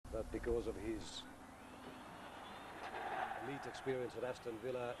because of his elite experience at Aston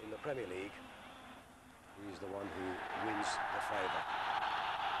Villa in the Premier League. He's the one who wins the favour.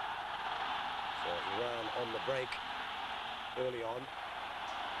 So Iran on the break early on.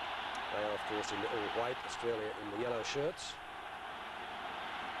 They are, of course, in the all-white, Australia in the yellow shirts.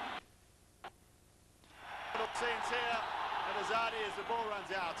 Scenes here, and Azadi as the ball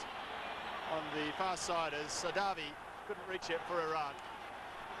runs out on the far side as Saadavi couldn't reach it for Iran.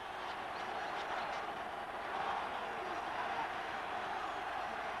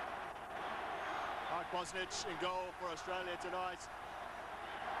 Kontnet in goal for Australia tonight.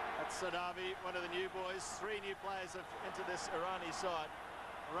 That's Saadavi, one of the new boys. 3 new players have entered this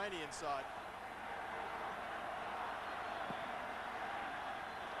Iranian side.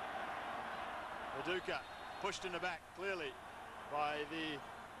 Viduka pushed in the back, clearly, by the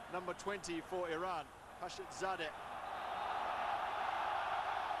number 20 for Iran, Pashazadeh.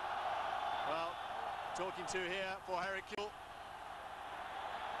 Well, talking to here for Harry Kiel.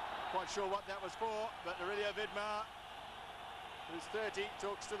 Quite sure what that was for, but Aurelio Vidmar, who's 30,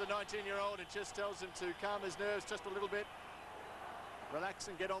 talks to the 19-year-old and just tells him to calm his nerves just a little bit. Relax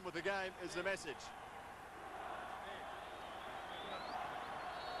and get on with the game is the message.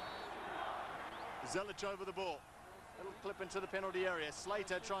 Zelic over the ball. Little clip into the penalty area.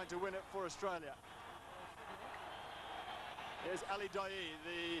 Slater trying to win it for Australia. Here's Ali Daei,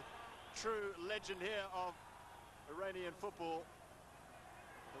 the true legend here of Iranian football.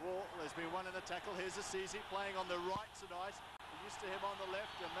 The wall, there's been one in the tackle. Here's Assisi playing on the right tonight. We're used to him on the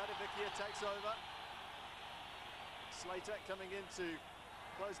left, and Mahdavikia takes over. Slater coming in to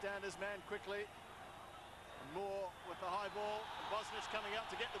close down his man quickly. And Moore with the high ball. And Bosnich coming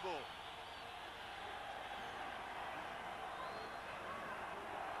out to get the ball.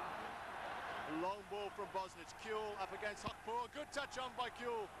 Long ball from Bosnich. Kuhl up against Khakpour. Good touch on by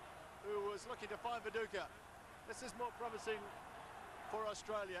Kuhl, who was looking to find Viduka. This is more promising for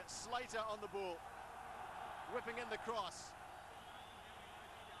Australia. Slater on the ball, whipping in the cross.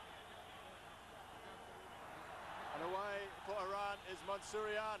 And away for Iran is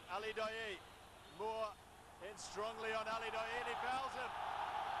Mansourian. Ali Daei. Moore in strongly on Ali Daei, and he fouls him.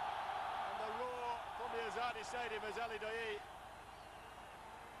 And the roar from the Azadi Stadium as Ali Daei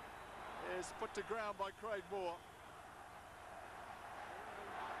is put to ground by Craig Moore.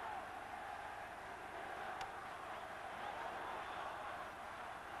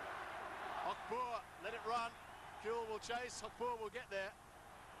 Khakpour, let it run. Kuhl will chase. Khakpour will get there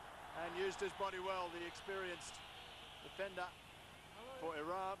and used his body well, the experienced defender for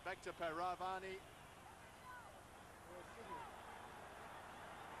Iran. Back to Peyravani.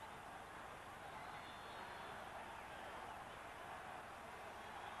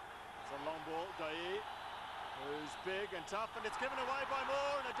 It's a long ball. Daei, who's big and tough, and it's given away by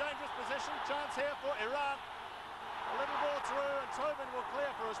Moore in a dangerous position. Chance here for Iran. A little ball through, and Tobin will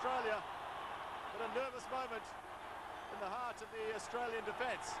clear for Australia. But a nervous moment in the heart of the Australian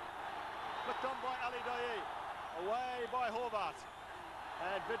defence. Flicked on by Ali Daei, away by Horvath.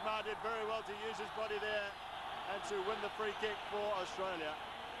 And Vidmar did very well to use his body there and to win the free kick for Australia.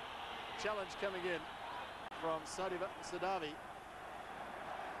 Challenge coming in from Saadavi.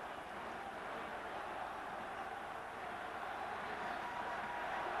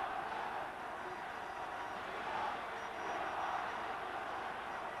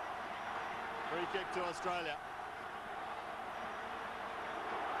 Free kick to Australia.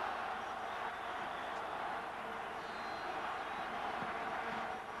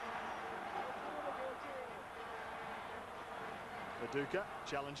 Viduka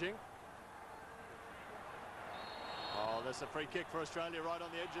challenging. Oh, there's a free kick for Australia right on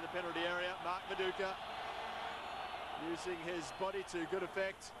the edge of the penalty area. Mark Viduka using his body to good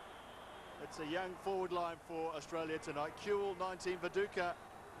effect. It's a young forward line for Australia tonight. Kuhl 19, Viduka,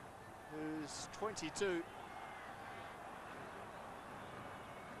 who's 22.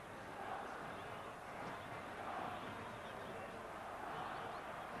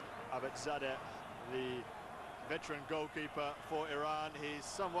 Abedzadeh, the veteran goalkeeper for Iran. He's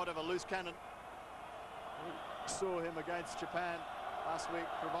somewhat of a loose cannon. We saw him against Japan last week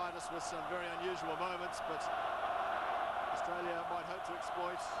provide us with some very unusual moments, but Australia might hope to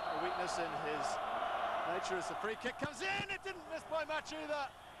exploit a weakness in his nature as the free kick comes in. It didn't miss by much either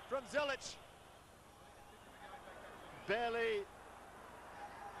from Zelic. Barely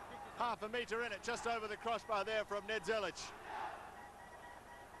half a metre in it, just over the crossbar there from Ned Zelic.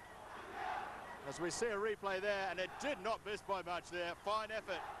 As we see a replay there, and it did not miss by much there. Fine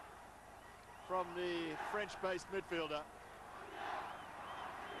effort from the French-based midfielder.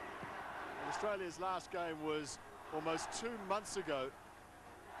 And Australia's last game was almost 2 months ago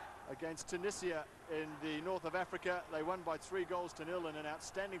against Tunisia in the north of Africa. They won by 3-0 in an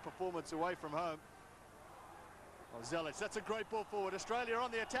outstanding performance away from home. Oh, Zelic, that's a great ball forward. Australia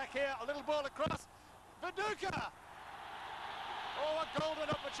on the attack here. A little ball across. Viduka! Oh, a golden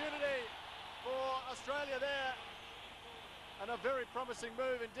opportunity for Australia there. And a very promising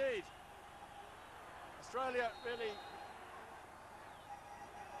move indeed. Australia really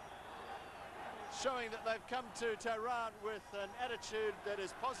showing that they've come to Tehran with an attitude that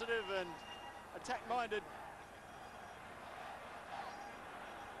is positive and attack-minded.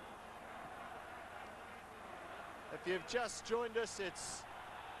 If you've just joined us, it's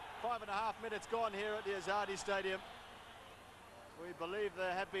 5.5 minutes gone here at the Azadi Stadium. We believe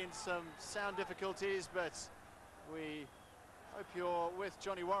there have been some sound difficulties, but we hope you're with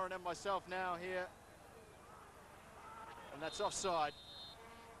Johnny Warren and myself now here. And that's offside.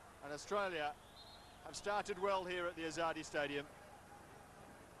 And Australia have started well here at the Azadi Stadium.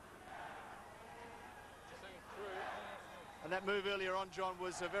 And that move earlier on, John,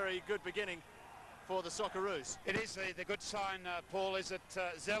 was a very good beginning for the Socceroos. It is the good sign, Paul, is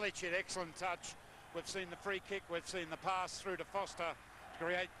that Zelic had excellent touch. We've seen the free kick, we've seen the pass through to Foster to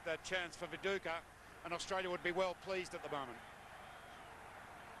create that chance for Viduka, and Australia would be well pleased at the moment.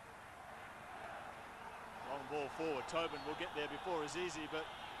 Long ball forward. Tobin will get there before Azizi, but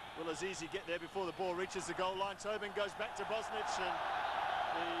will Azizi get there before the ball reaches the goal line? Tobin goes back to Bosnic, and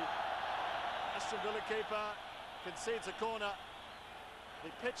the Aston Villa keeper concedes a corner. The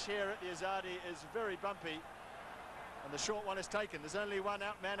pitch here at the Azadi is very bumpy, and the short one is taken. There's only one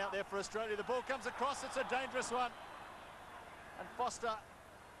man out there for Australia. The ball comes across. It's a dangerous one. And Foster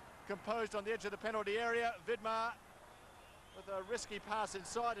composed on the edge of the penalty area. Vidmar with a risky pass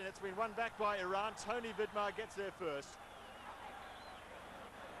inside, and it's been won back by Iran. Tony Vidmar gets there first.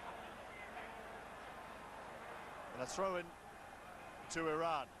 And a throw in to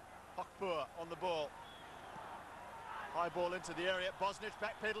Iran. Khakpour on the ball. High ball into the area. Bosnic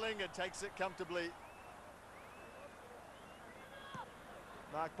backpedaling and takes it comfortably.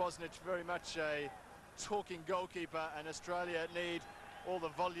 Mark Bosnic, very much a talking goalkeeper, and Australia need all the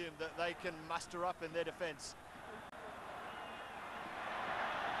volume that they can muster up in their defence.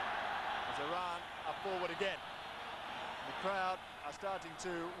 As Iran are forward again. The crowd are starting to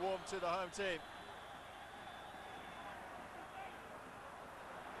warm to the home team.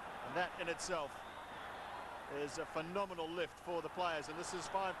 And that in itself is a phenomenal lift for the players, and this is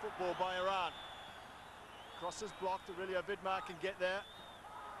fine football by Iran. Cross is blocked. Aurelio Vidmar can get there.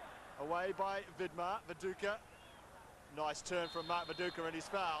 Away by Vidmar. Viduka. Nice turn from Mark Viduka, and he's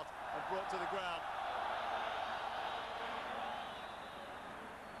fouled and brought to the ground.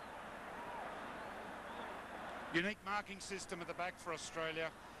 Unique marking system at the back for Australia,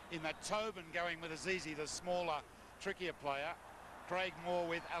 in that Tobin going with Azizi, the smaller, trickier player. Craig Moore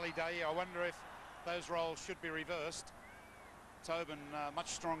with Ali Daei. I wonder if those roles should be reversed. Tobin much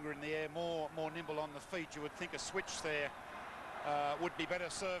stronger in the air, more nimble on the feet. You would think a switch there would be better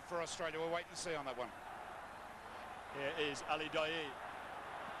served for Australia. We'll wait and see on that one. Here is Ali Daei,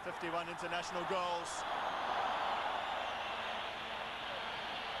 51 international goals.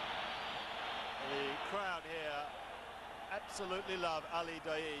 The crowd here absolutely love Ali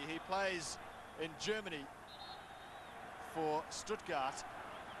Daei. He plays in Germany for Stuttgart.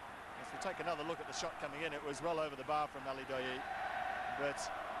 If we take another look at the shot coming in, it was well over the bar from Ali Daei. But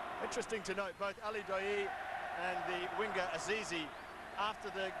interesting to note, both Ali Daei and the winger Azizi, after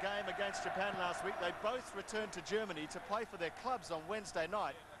the game against Japan last week, they both returned to Germany to play for their clubs on Wednesday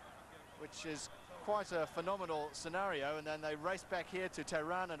night, which is quite a phenomenal scenario. And then they raced back here to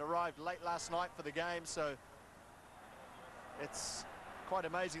Tehran and arrived late last night for the game. So it's quite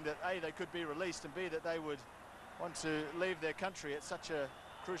amazing that A, they could be released, and B, that they would want to leave their country at such a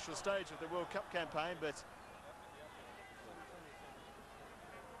crucial stage of the World Cup campaign. But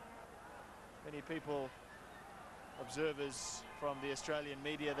many people, observers from the Australian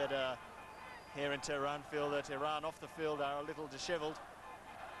media that are here in Tehran, feel that Iran off the field are a little dishevelled.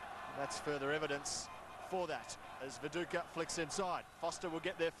 That's further evidence for that, as Viduka flicks inside. Foster will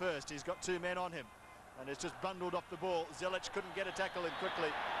get there first. He's got two men on him and it's just bundled off the ball. Zelic couldn't get a tackle in quickly.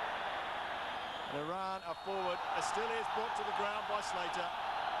 And Iran are forward. Estili is brought to the ground by Slater.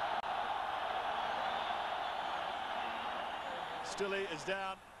 Estili is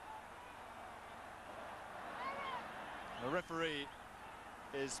down. The referee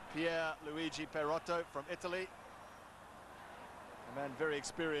is Pierluigi Pairetto from Italy. A man very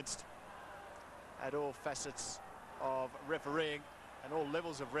experienced at all facets of refereeing and all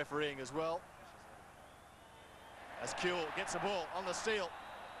levels of refereeing as well. As Kuhl gets the ball on the steal.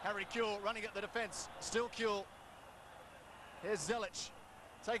 Harry Kuhl running at the defence. Still Kuhl. Here's Zelic.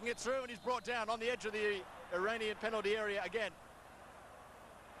 taking it through, and he's brought down on the edge of the Iranian penalty area again.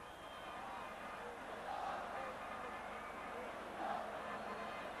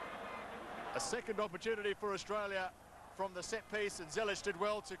 A second opportunity for Australia from the set piece, and Zelic did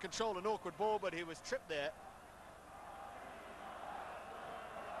well to control an awkward ball, but he was tripped there.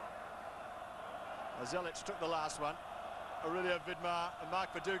 Zelic took the last one. Aurelio Vidmar and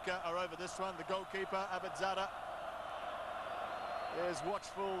Mark Viduka are over this one. The goalkeeper, Abedzadeh, is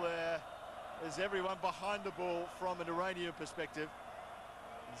watchful. There is everyone behind the ball from an Iranian perspective.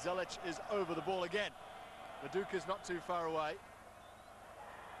 Zelic is over the ball again. Viduka's not too far away.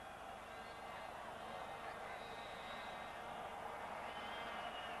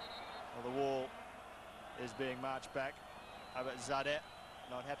 Well, the wall is being marched back. Abedzadeh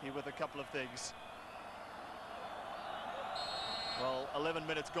not happy with a couple of things. Well, 11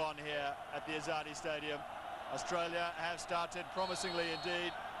 minutes gone here at the Azadi Stadium. Australia have started promisingly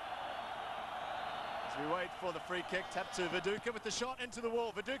indeed. As we wait for the free kick, tap to Viduka with the shot into the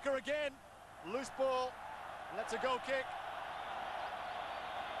wall. Viduka again, loose ball, and that's a goal kick.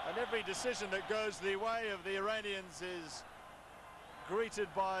 And every decision that goes the way of the Iranians is greeted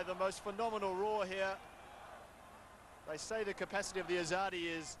by the most phenomenal roar here. They say the capacity of the Azadi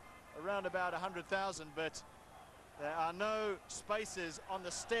is around about 100,000, but there are no spaces on the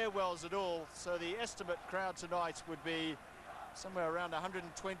stairwells at all, so the estimate crowd tonight would be somewhere around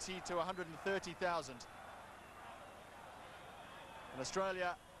 120 to 130,000. And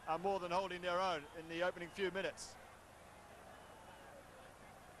Australia are more than holding their own in the opening few minutes.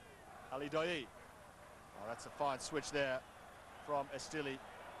 Ali Daei. Oh, that's a fine switch there from Estili.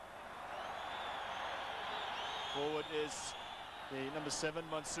 Forward is the number 7,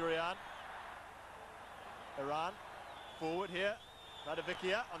 Mansourian. Iran forward here.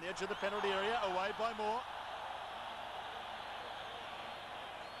 Mahdavikia on the edge of the penalty area, away by Moore.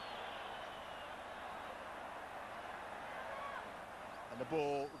 And the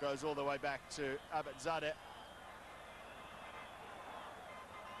ball goes all the way back to Abedzadeh.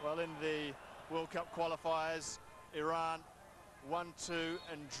 Well, in the World Cup qualifiers, Iran won 2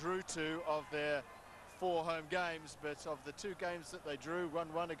 and drew 2 of their 4 home games, but of the 2 games that they drew,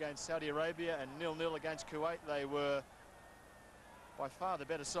 1-1 against Saudi Arabia and 0-0 against Kuwait, they were by far the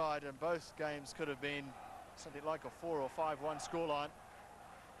better side, and both games could have been something like a 4 or 5-1 scoreline.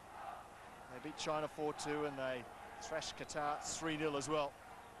 They beat China 4-2 and they thrashed Qatar 3-0 as well.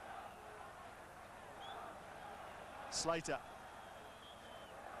 Slater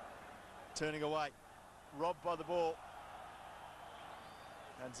turning away, robbed by the ball,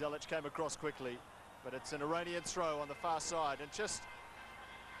 and Zelic came across quickly. But it's an Iranian throw on the far side. And just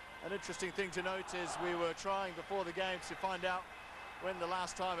an interesting thing to note is we were trying before the game to find out when the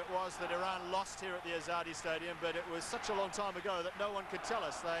last time it was that Iran lost here at the Azadi Stadium, but it was such a long time ago that no one could tell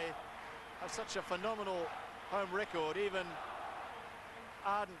us. They have such a phenomenal home record. Even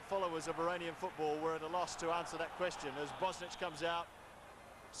ardent followers of Iranian football were at a loss to answer that question as Bosnich comes out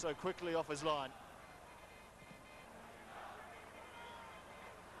so quickly off his line.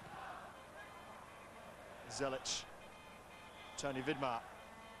 Zelic, Tony Vidmar.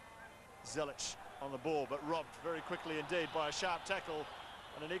 Zelic on the ball, but robbed very quickly indeed by a sharp tackle,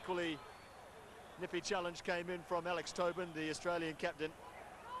 and an equally nippy challenge came in from Alex Tobin, the Australian captain.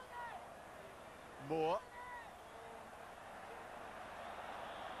 Moore.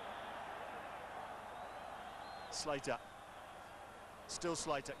 Slater. Still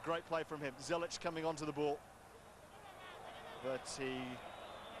Slater, great play from him. Zelic coming onto the ball, but he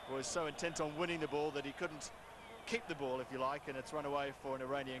was so intent on winning the ball that he couldn't keep the ball, if you like, and it's run away for an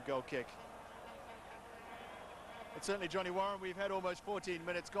Iranian goal kick. But certainly, Johnny Warren, we've had almost 14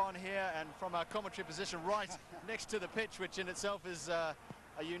 minutes gone here, and from our commentary position right next to the pitch, which in itself is a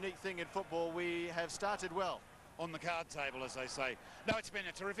unique thing in football, we have started well. On the card table, as they say. No, it's been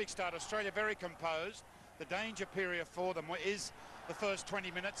a terrific start. Australia very composed. The danger period for them is the first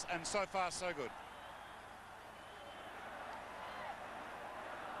 20 minutes, and so far so good.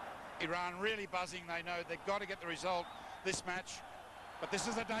 Iran really buzzing. They know they've got to get the result this match, but this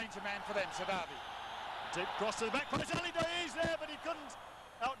is a danger man for them. Saadavi. Deep cross to the back post. Ali Daei's there, but he couldn't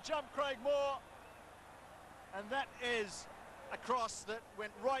out-jump Craig Moore. And that is a cross that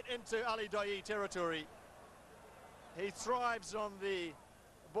went right into Ali Daei territory. He thrives on the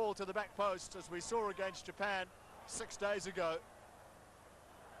ball to the back post, as we saw against Japan 6 days ago.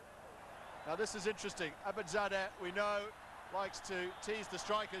 Now this is interesting. Abedzadeh, we know, likes to tease the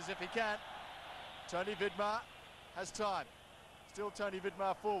strikers if he can. Tony Vidmar has time. Still Tony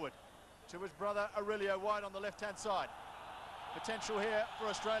Vidmar forward to his brother Aurelio wide on the left-hand side. Potential here for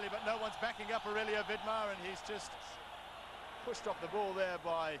Australia, but no one's backing up Aurelio Vidmar, and he's just pushed off the ball there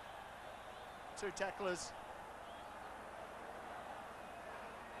by two tacklers.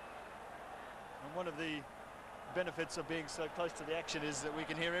 And one of the benefits of being so close to the action is that we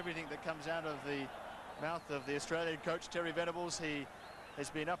can hear everything that comes out of the mouth of the Australian coach, Terry Venables. He has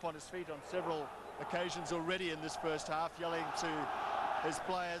been up on his feet on several occasions already in this first half, yelling to his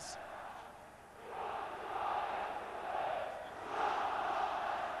players.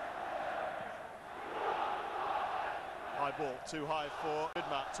 High ball, too high for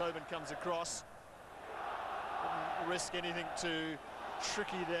Vidmar. Tobin comes across. Didn't risk anything too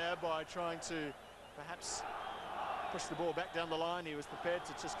tricky there by trying to perhaps push the ball back down the line. He was prepared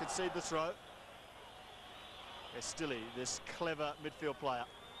to just concede the throw. Estili, this clever midfield player.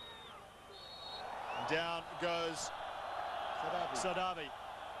 And down goes Saadavi.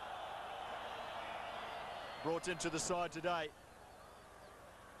 Brought into the side today.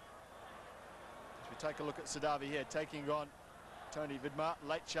 As we take a look at Saadavi here, taking on Tony Vidmar.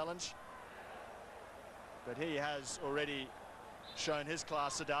 Late challenge. But he has already shown his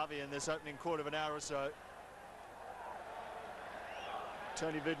class, Saadavi, in this opening quarter of an hour or so.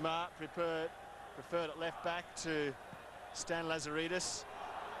 Tony Vidmar preferred at left back to Stan Lazaridis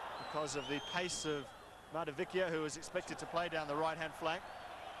because of the pace of Mahdavikia, who was expected to play down the right-hand flank.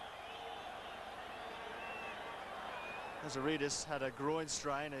 Lazaridis had a groin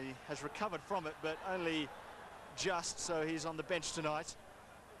strain. He has recovered from it, but only just, so he's on the bench tonight.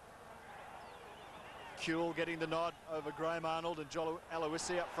 Kuehl getting the nod over Graham Arnold and Jolo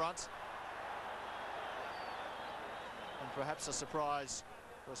Aloisi up front. And perhaps a surprise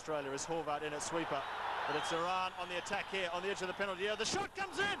for Australia is Horvath in at sweeper. But it's Iran on the attack here, on the edge of the penalty area. The shot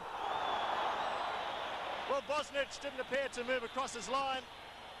comes in! Well, Bosnich didn't appear to move across his line,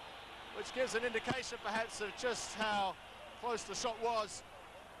 which gives an indication perhaps of just how close the shot was.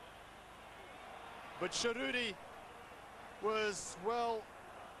 But Sharudi was well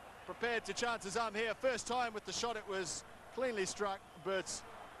prepared to chance his arm here. First time with the shot, it was cleanly struck, but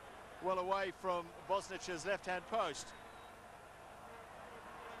well away from Bosnich's left-hand post.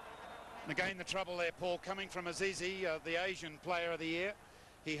 And again, the trouble there, Paul, coming from Azizi, the Asian Player of the Year.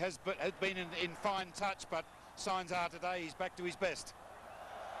 He has been in fine touch, but signs are today he's back to his best.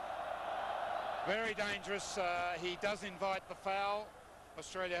 Very dangerous. He does invite the foul.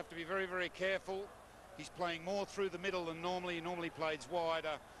 Australia have to be very, very careful. He's playing more through the middle than normally. He normally plays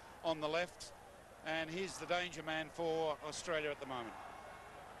wider on the left, and he's the danger man for Australia at the moment.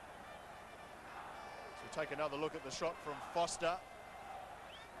 So we'll take another look at the shot from Foster.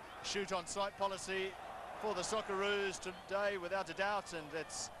 Shoot on sight policy for the Socceroos today, without a doubt, and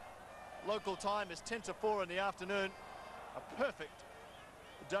its local time is 10 to 4 in the afternoon. A perfect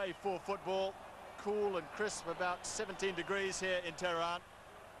day for football. Cool and crisp, about 17 degrees here in Tehran.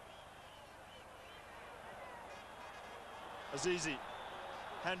 Azizi,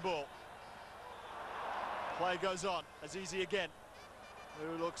 handball. Play goes on. Azizi again,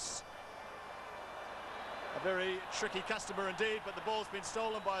 who looks a very tricky customer indeed, but the ball's been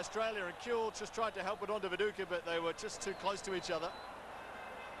stolen by Australia, and Kuehl just tried to help it onto Viduka, but they were just too close to each other.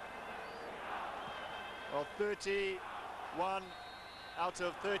 Well, 31 out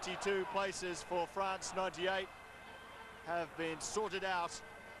of 32 places for France 98 have been sorted out.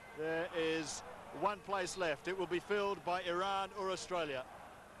 There is one place left. It will be filled by Iran or Australia.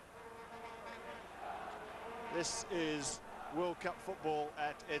 This is World Cup football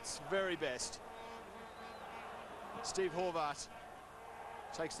at its very best. Steve Horvath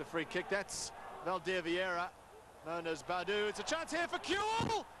takes the free kick. That's Valdir Vieira, known as Badu. It's a chance here for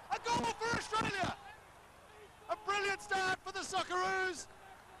Kuehl! A goal for Australia! A brilliant start for the Socceroos,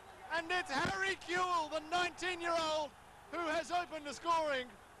 and it's Harry Kuehl, the 19-year-old, who has opened the scoring.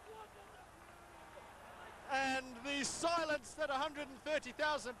 And the silence that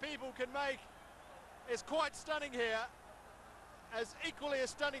 130,000 people can make is quite stunning here, as equally as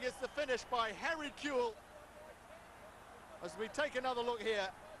stunning as the finish by Harry Kuehl. As we take another look here,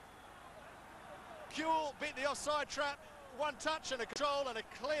 Kuehl beat the offside trap, one touch and a control and a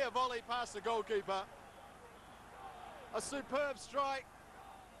clear volley past the goalkeeper. A superb strike,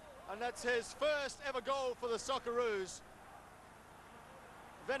 and that's his first ever goal for the Socceroos.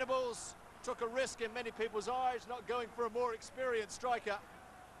 Venables took a risk in many people's eyes, not going for a more experienced striker,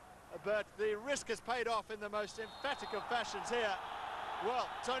 but the risk has paid off in the most emphatic of fashions here. Well,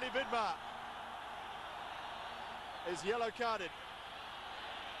 Tony Vidmar is yellow carded.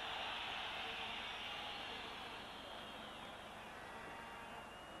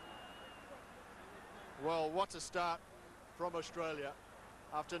 Well, what a start from Australia.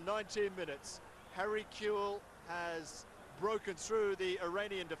 After 19 minutes, Harry Kuehl has broken through the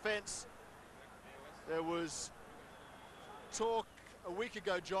Iranian defence. There was talk a week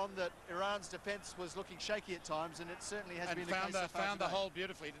ago, John, that Iran's defence was looking shaky at times, and it certainly has been the case so far found the today. hole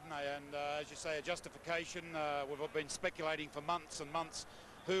beautifully, didn't they? And as you say, a justification. We've been speculating for months and months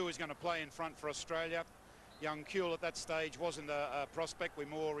who is going to play in front for Australia. Young Kuhl at that stage wasn't a prospect. We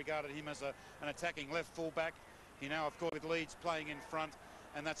more regarded him as an attacking left fullback. He now, of course, with Leeds playing in front,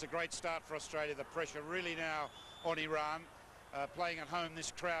 and that's a great start for Australia. The pressure really now on Iran. Playing at home,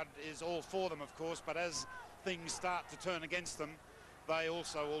 this crowd is all for them, of course, but as things start to turn against them, they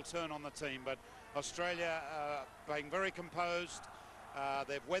also will turn on the team. But Australia being very composed,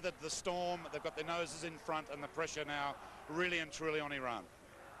 they've weathered the storm, they've got their noses in front, and the pressure now really and truly on Iran.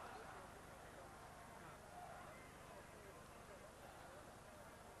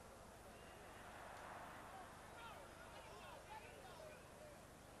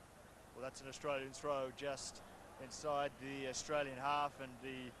 Well, that's an Australian throw just inside the Australian half, and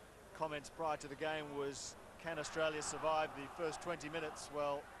the comments prior to the game was, can Australia survive the first 20 minutes?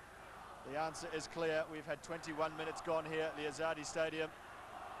 Well, the answer is clear. We've had 21 minutes gone here at the Azadi Stadium.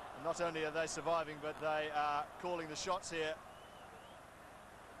 And not only are they surviving, but they are calling the shots here.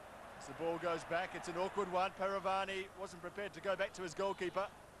 As the ball goes back, it's an awkward one. Peyravani wasn't prepared to go back to his goalkeeper.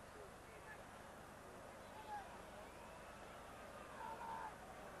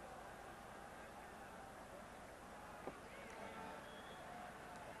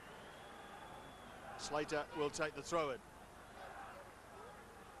 Slater will take the throw-in.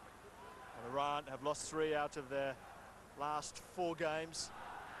 Iran have lost 3 out of their last 4 games.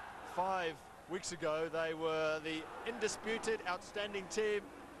 5 weeks ago, they were the indisputed outstanding team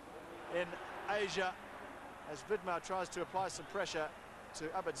in Asia. As Vidmar tries to apply some pressure to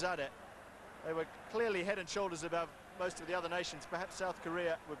Abedzadeh, they were clearly head and shoulders above most of the other nations. Perhaps South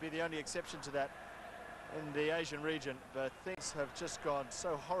Korea would be the only exception to that in the Asian region, but things have just gone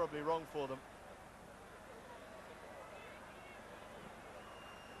so horribly wrong for them.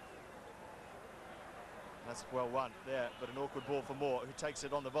 That's well won there, but an awkward ball for Moore, who takes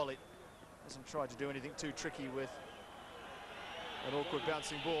it on the volley. Hasn't tried to do anything too tricky with an awkward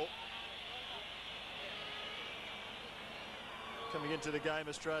bouncing ball. Coming into the game,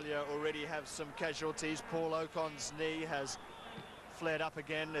 Australia already have some casualties. Paul Ocon's knee has flared up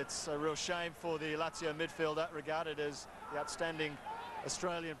again. It's a real shame for the Lazio midfielder, regarded as the outstanding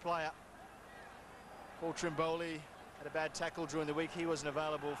Australian player. Paul Trimboli had a bad tackle during the week. He wasn't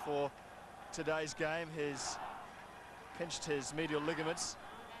available for today's game. He's pinched his medial ligaments.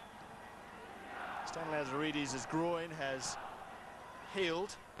 Stanley Lazaridis' groin has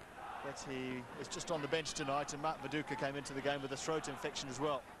healed, but he is just on the bench tonight, and Mark Viduka came into the game with a throat infection as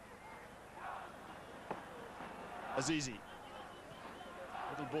well. Azizi,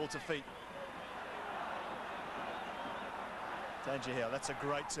 little ball to feet. Danger here. That's a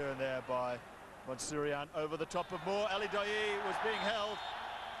great turn there by Mansourian over the top of Moore. Ali Daei was being held,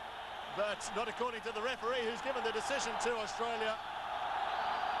 but not according to the referee, who's given the decision to Australia.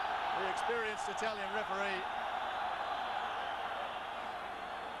 The experienced Italian referee.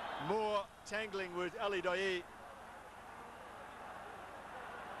 Moore tangling with Ali Daei.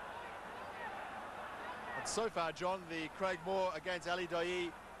 And so far, John, the Craig Moore against Ali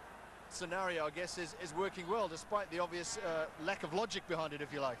Daei scenario, I guess, is working well, despite the obvious lack of logic behind it,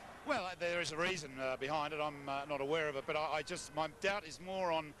 if you like. Well, there is a reason behind it. I'm not aware of it, but my doubt is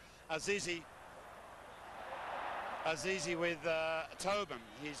more on Azizi with Tobin.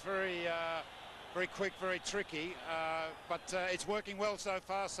 He's very quick, very tricky, but it's working well so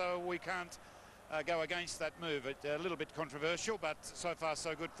far, so we can't go against that move. It's a little bit controversial, but so far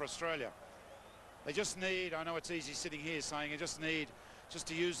so good for Australia. They just need, I know it's easy sitting here saying, they just need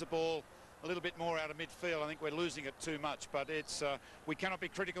to use the ball a little bit more out of midfield. I think we're losing it too much, but it's we cannot be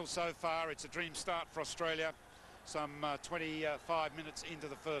critical so far. It's a dream start for Australia. Some 25 minutes into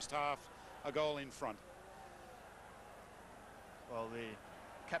the first half, a goal in front. Well,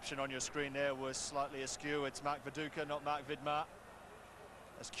 the caption on your screen there was slightly askew. It's Mark Viduka, not Mark Vidmar.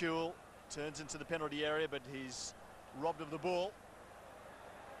 As Kuhl turns into the penalty area, but he's robbed of the ball.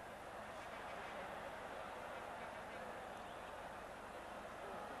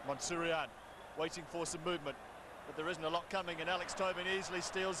 Mansourian waiting for some movement, but there isn't a lot coming, and Alex Tobin easily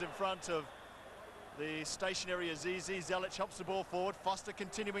steals in front of the stationary Azizi. Zelic helps the ball forward. Foster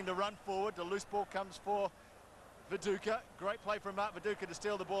continuing the run forward. The loose ball comes for Viduka. Great play from Mark Viduka to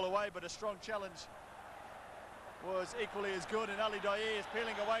steal the ball away, but a strong challenge was equally as good, and Ali Daei is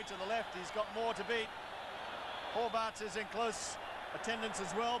peeling away to the left. He's got Moore to beat. Horvath is in close attendance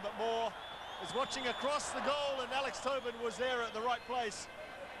as well, but Moore is watching across the goal, and Alex Tobin was there at the right place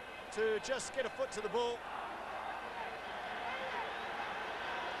to just get a foot to the ball.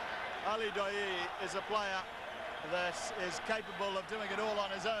 Ali Daei is a player that is capable of doing it all on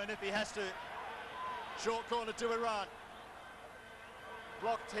his own if he has to. Short corner to Iran.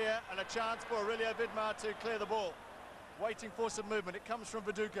 Blocked here, and a chance for Aurelio Vidmar to clear the ball. Waiting for some movement. It comes from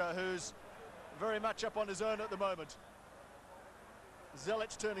Viduka, who's very much up on his own at the moment.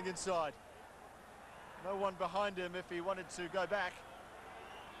 Zelic turning inside. No one behind him if he wanted to go back.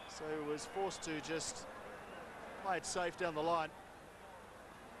 So he was forced to just play it safe down the line.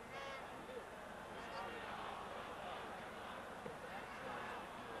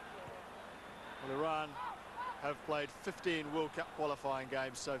 Well, Iran have played 15 World Cup qualifying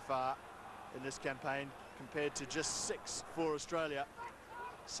games so far in this campaign, compared to just 6 for Australia.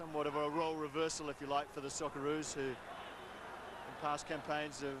 Somewhat of a role reversal, if you like, for the Socceroos, who in past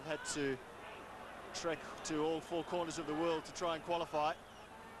campaigns have had to trek to all 4 corners of the world to try and qualify.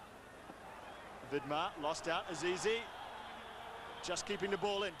 Vidmar lost out. Azizi just keeping the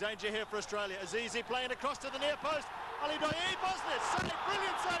ball in. Danger here for Australia. Azizi playing across to the near post. Ali Daei, Bosnich, save,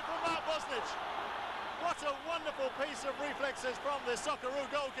 brilliant save from Mark Bosnich. What a wonderful piece of reflexes from the Socceroo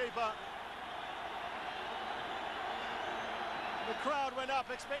goalkeeper. The crowd went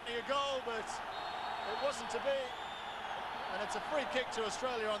up expecting a goal, but it wasn't to be. And it's a free kick to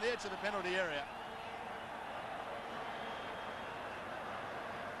Australia on the edge of the penalty area.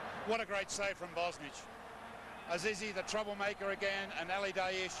 What a great save from Bosnich. Azizi, the troublemaker again, and Ali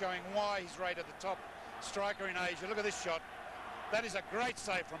Daei showing why he's rated the top striker in Asia. Look at this shot. That is a great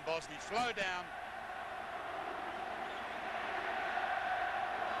save from Bosnich. Slow down.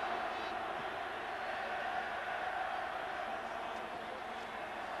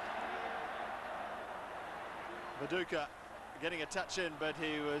 Viduka getting a touch in, but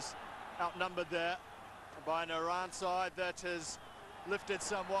he was outnumbered there by an Iran side that has lifted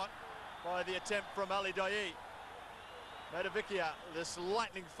somewhat by the attempt from Ali Daei. Mahdavikia, this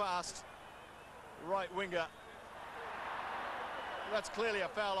lightning fast right winger. That's clearly a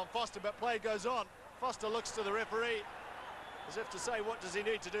foul on Foster, but play goes on. Foster looks to the referee as if to say, what does he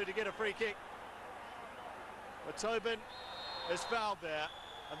need to do to get a free kick? But Tobin is fouled there,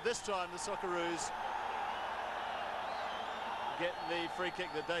 and this time the Socceroos get the free kick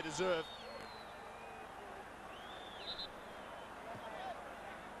that they deserve.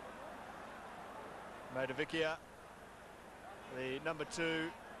 Mahdavikia, the number 2,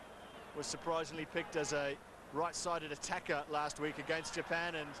 was surprisingly picked as a right-sided attacker last week against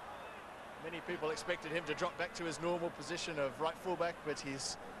Japan, and many people expected him to drop back to his normal position of right fullback, but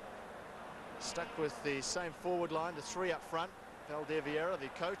he's stuck with the same forward line, the 3 up front. Valdir Vieira, the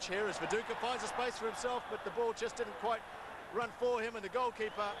coach here, as Viduka finds a space for himself, but the ball just didn't quite run for him, and the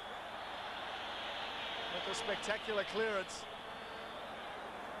goalkeeper with a spectacular clearance.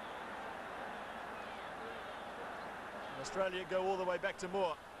 And Australia go all the way back to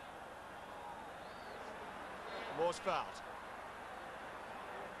Moore. Moore's fouled.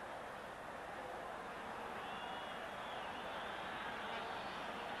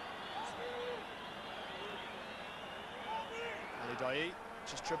 Ali Daei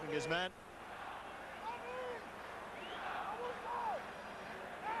just tripping his man.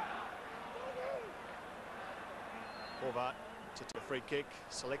 Horvat to a free kick,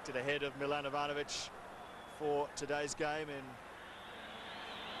 selected ahead of Milan Ivanovic for today's game, in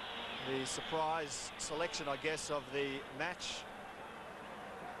the surprise selection, I guess, of the match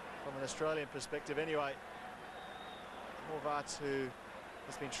from an Australian perspective anyway. Horvat, who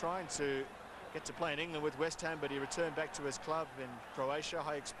has been trying to get to play in England with West Ham, but he returned back to his club in Croatia,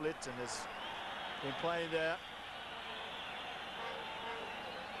 Hajduk Split, and has been playing there.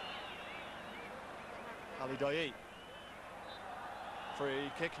 Ali Daei.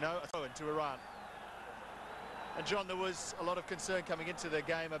 Free kick, no, a throw into Iran. And John, there was a lot of concern coming into the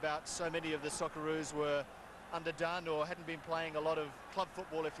game about so many of the Socceroos were underdone or hadn't been playing a lot of club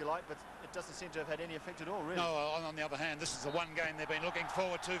football, if you like, but it doesn't seem to have had any effect at all, really. No, on the other hand, this is the one game they've been looking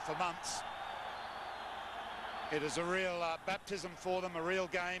forward to for months. It is a real baptism for them, a real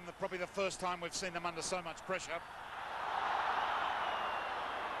game. Probably the first time we've seen them under so much pressure.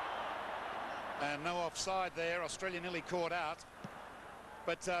 And no offside there. Australia nearly caught out.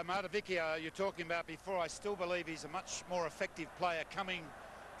 But Mahdavikia, you're talking about before, I still believe he's a much more effective player coming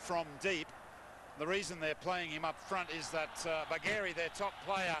from deep. The reason they're playing him up front is that Bagheri, their top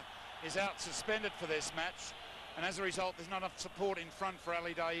player, is out suspended for this match. And as a result, there's not enough support in front for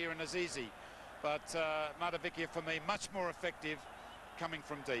Ali Daei and Azizi. But Mahdavikia, for me, much more effective coming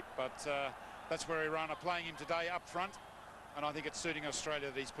from deep. But that's where Iran are playing him today, up front. And I think it's suiting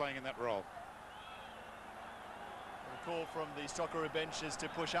Australia that he's playing in that role. Call from the Socceroo bench is to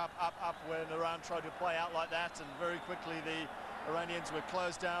push up when Iran tried to play out like that, and very quickly the Iranians were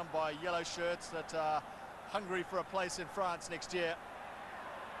closed down by yellow shirts that are hungry for a place in France next year.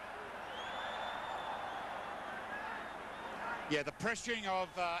 Yeah, the pressuring of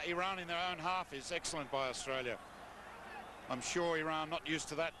Iran in their own half is excellent by Australia. I'm sure Iran not used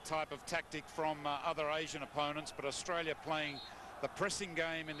to that type of tactic from other Asian opponents, but Australia playing the pressing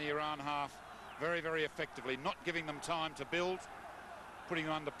game in the Iran half very, very effectively, not giving them time to build, putting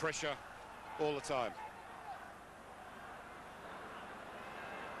them under pressure all the time.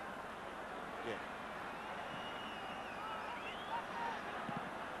 Yeah.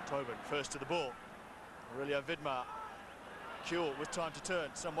 Tobin first to the ball. Aurelio Vidmar. Kuhl with time to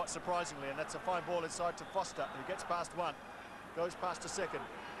turn, somewhat surprisingly, and that's a fine ball inside to Foster, who gets past one, goes past a second.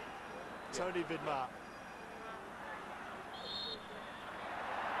 Tony Vidmar.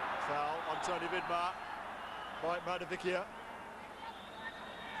 Foul on Tony Vidmar by Mahdavikia.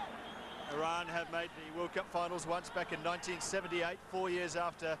 Iran have made the World Cup finals once back in 1978, 4 years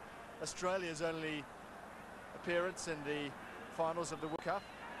after Australia's only appearance in the finals of the World Cup.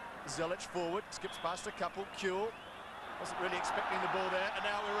 Zelic forward, skips past a couple. Kuhl wasn't really expecting the ball there, and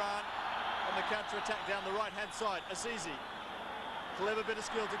now Iran on the counter-attack down the right-hand side. Azizi, clever bit of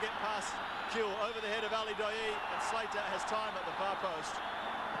skill to get past Kuhl over the head of Ali Daei, and Slater has time at the far post.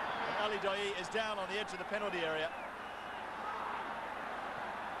 And Ali Daei is down on the edge of the penalty area.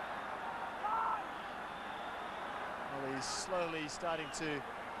 Well, he's slowly starting to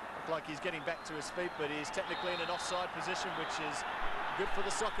look like he's getting back to his feet, but he's technically in an offside position, which is good for the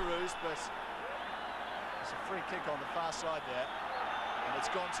Socceroos, but it's a free kick on the far side there, and it's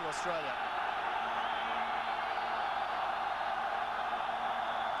gone to Australia.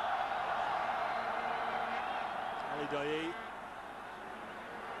 Ali Daei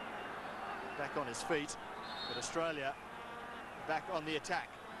back on his feet, but Australia back on the attack.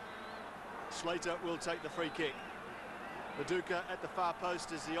 Slater will take the free kick. Viduka at the far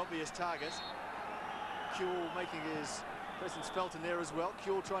post is the obvious target. Kuhl making his presence felt in there as well.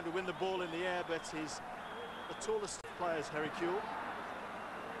 Kuhl trying to win the ball in the air, but he's the tallest of players, Harry Kuhl.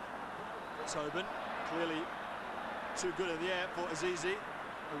 Tobin clearly too good in the air for Azizi.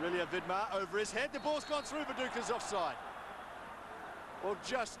 Aurelio Vidmar over his head. The ball's gone through. Viduka's offside. Well,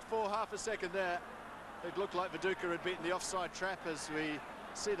 just for half a second there, it looked like Viduka had beaten the offside trap, as we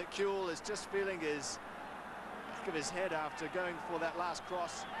see that Kuhl is just feeling his back of his head after going for that last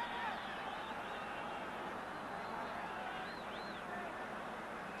cross.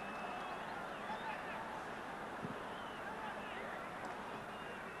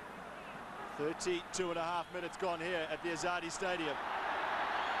 Two and a half minutes gone here at the Azadi Stadium.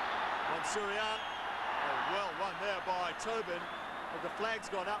 Mansourian, well won there by Tobin. Well, the flag's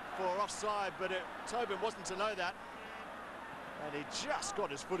gone up for offside, but Tobin wasn't to know that. And he just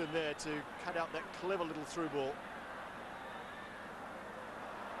got his foot in there to cut out that clever little through ball.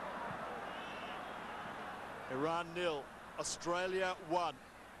 Iran 0, Australia 1.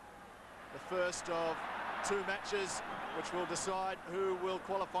 The first of two matches which will decide who will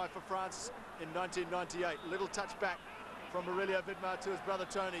qualify for France in 1998. Little touch back from Aurelio Vidmar to his brother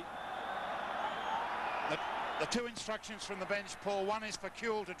Tony. The two instructions from the bench, Paul. One is for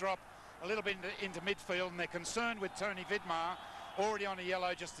Kuhl to drop a little bit into midfield, and they're concerned with Tony Vidmar, already on a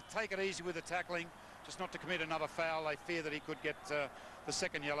yellow, just to take it easy with the tackling, just not to commit another foul. They fear that he could get the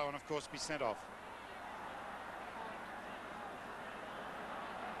second yellow and, of course, be sent off.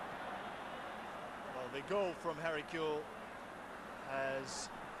 Well, the goal from Harry Kuhl has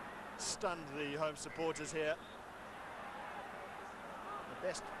stunned the home supporters here. The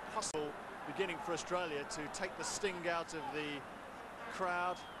best possible beginning for Australia to take the sting out of the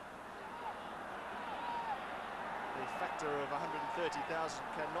crowd. The factor of 130,000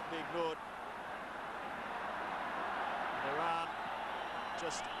 cannot be ignored. And Iran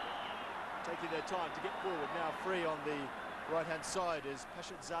just taking their time to get forward. Now free on the right-hand side is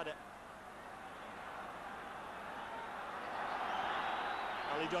Pashazadeh.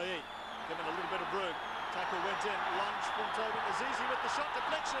 Ali Daei given a little bit of room. Tackle went in, lunge from Tobin. Azizi with the shot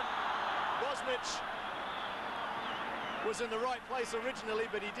deflection. Bosnich was in the right place originally,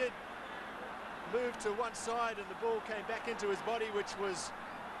 but he did move to one side and the ball came back into his body, which was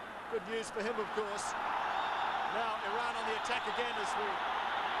good news for him, of course. Now Iran on the attack again as we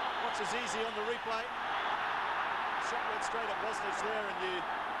watch Azizi on the replay. Shot went straight at Bosnich there, and you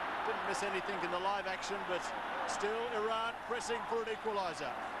didn't miss anything in the live action, but still Iran pressing for an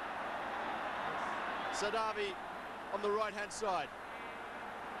equaliser. Saadavi on the right-hand side.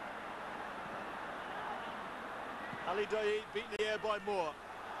 Ali Daei beaten in the air by Moore.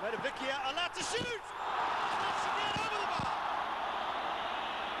 Mahdavikia allowed to shoot! Snaps again over the bar!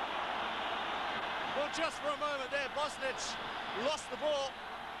 Well, just for a moment there, Bosnich lost the ball.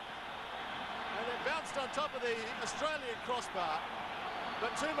 And it bounced on top of the Australian crossbar.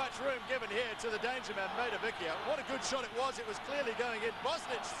 But too much room given here to the danger man, Mahdavikia. What a good shot it was. It was clearly going in.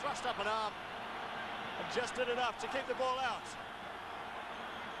 Bosnich thrust up an arm and just did enough to keep the ball out.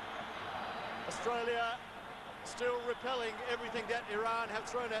 Australia still repelling everything that Iran have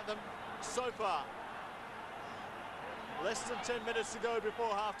thrown at them so far. Less than 10 minutes to go before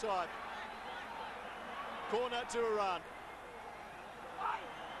half-time. Corner to Iran.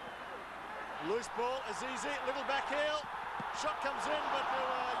 Loose ball, Azizi, little back heel. Shot comes in, but there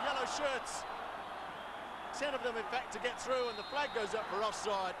were yellow shirts. 10 of them, in fact, to get through, and the flag goes up for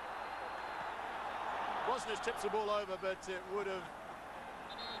offside. Bosnich tips the ball over, but it would have...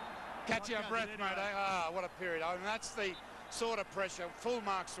 Catch your breath, mate. Ah, what a period. I mean, that's the sort of pressure. Full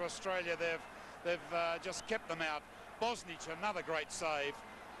marks to Australia. They've just kept them out. Bosnich, another great save.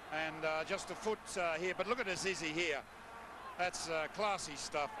 And just a foot here. But look at Azizi here. That's classy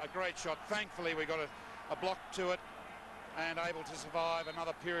stuff. A great shot. Thankfully, we got a block to it and able to survive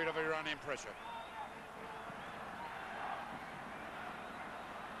another period of Iranian pressure.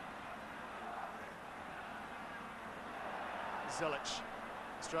 Zelic.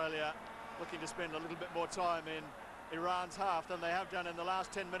 Australia looking to spend a little bit more time in Iran's half than they have done in the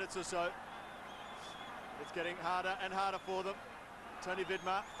last 10 minutes or so. It's getting harder and harder for them. Tony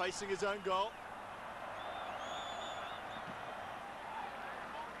Vidmar facing his own goal.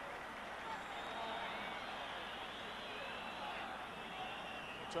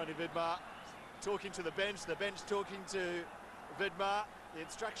 Tony Vidmar talking to the bench talking to Vidmar. The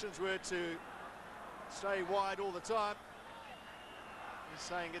instructions were to stay wide all the time. He's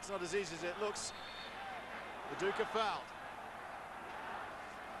saying it's not as easy as it looks. Viduka fouled.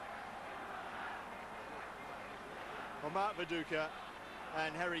 Omar Viduka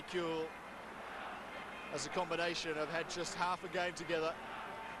and Harry Kuehl, as a combination, have had just half a game together.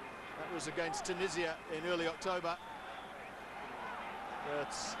 That was against Tunisia in early October.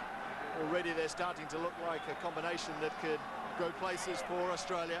 But already they're starting to look like a combination that could go places for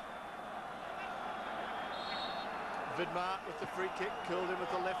Australia. Vidmar with the free kick, curled in with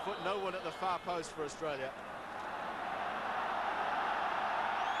the left foot. No one at the far post for Australia.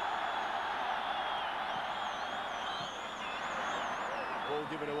 Ball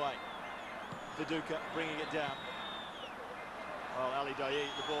given away. Viduka bringing it down. Well, Ali Daei,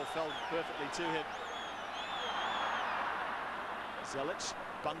 the ball fell perfectly to him. Zelic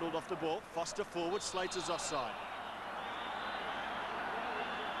bundled off the ball. Foster forward, Slater's offside.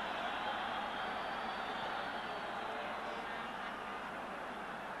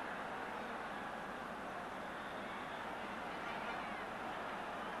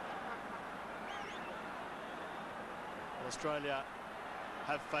 Australia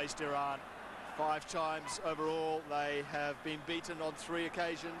have faced Iran 5 times overall. They have been beaten on 3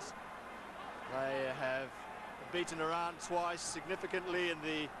 occasions. They have beaten Iran twice significantly in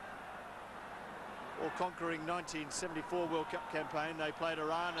the all-conquering 1974 World Cup campaign. They played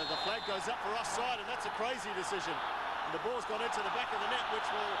Iran and the flag goes up for offside, and that's a crazy decision. And the ball's gone into the back of the net, which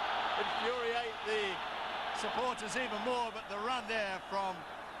will infuriate the supporters even more, but the run there from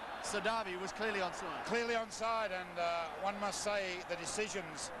Saadavi was clearly onside. Clearly onside, and one must say the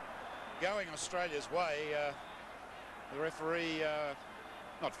decision's going Australia's way. The referee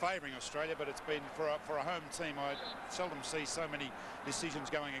not favouring Australia, but it's been for a home team. I seldom see so many decisions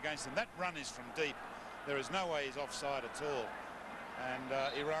going against them. That run is from deep. There is no way he's offside at all.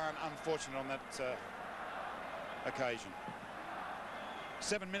 And Iran unfortunate on that occasion.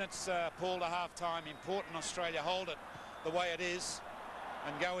 7 minutes, Paul, to half-time. Important Australia hold it the way it is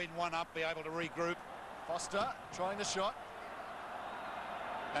and go in 1 up, be able to regroup. Foster trying the shot.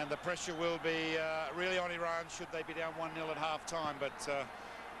 And the pressure will be really on Iran should they be down 1-0 at half-time. But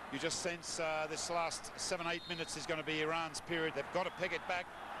you just sense this last 7-8 minutes is going to be Iran's period. They've got to peg it back.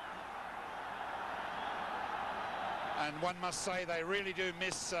 And one must say they really do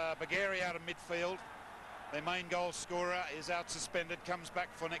miss Bagheri out of midfield. Their main goal scorer is out suspended, comes back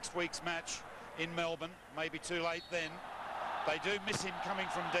for next week's match in Melbourne. Maybe too late then. They do miss him coming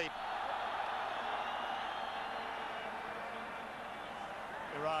from deep.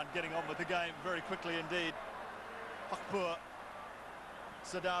 Iran getting on with the game very quickly indeed. Khakpour,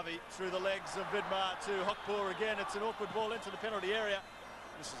 Saadavi through the legs of Vidmar to Khakpour again. It's an awkward ball into the penalty area.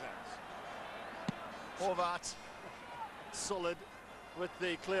 This is ours. Horvat solid with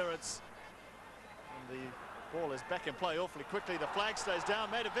the clearance. And the ball is back in play awfully quickly. The flag stays down.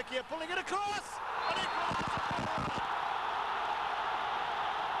 Mahdavikia pulling it across. And he crosses it forward.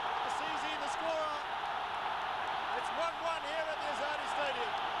 Azizi, the scorer. It's 1-1 here at the Azadi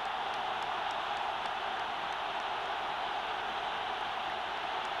Stadium.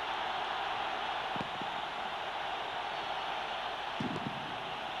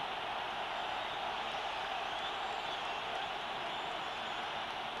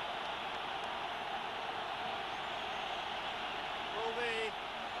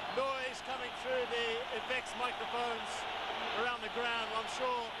 coming through the effects microphones around the ground. I'm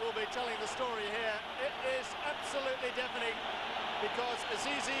sure we'll be telling the story here. It is absolutely deafening because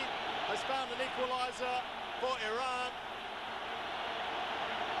Azizi has found an equaliser for Iran.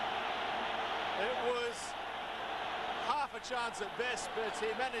 It was half a chance at best, but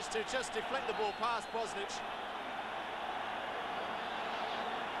he managed to just deflect the ball past Bosnic.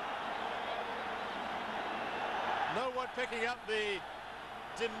 No one picking up the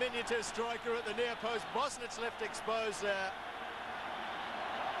diminutive striker at the near post. Bosnic left exposed there.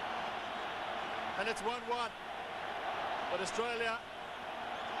 And it's 1-1. But Australia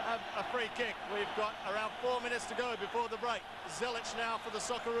have a free kick. We've got around 4 minutes to go before the break. Zelic now for the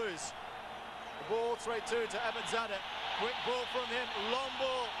Socceroos. The ball straight to Abedzadeh. Quick ball from him, long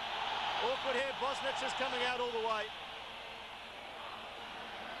ball. Awkward here, Bosnic is coming out all the way.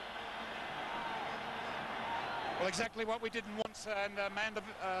 Well, exactly what we didn't want, and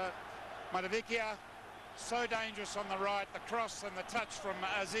Mahdavikia, so dangerous on the right, the cross and the touch from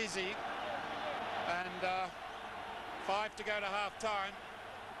Azizi, and 5 to go to half-time.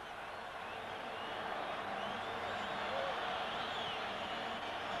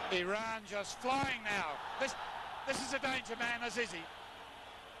 Iran just flying now. This is a danger man, Azizi.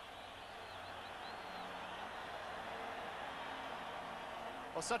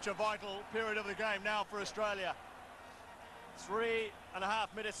 Well, such a vital period of the game now for Australia.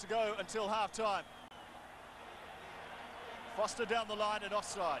 3.5 minutes to go until half-time. Foster down the line and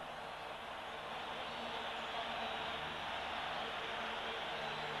offside.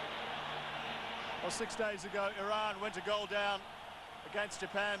 Well, 6 days ago, Iran went a goal down against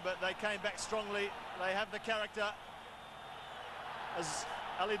Japan, but they came back strongly. They have the character. As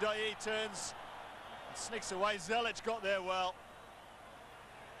Ali Daei turns and sneaks away, Zelic got there well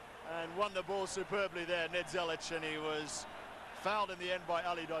and won the ball superbly there, Ned Zelic, and he was fouled in the end by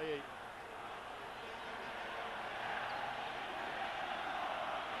Ali Daei.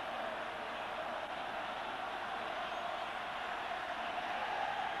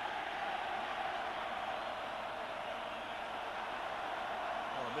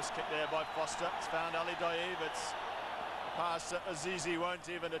 Kick there by Foster. It's found Ali Daei, but a pass that Azizi won't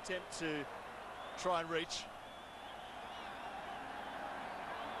even attempt to try and reach.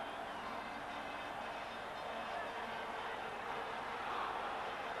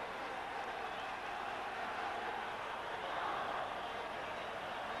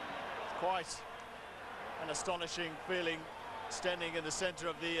 It's quite an astonishing feeling standing in the centre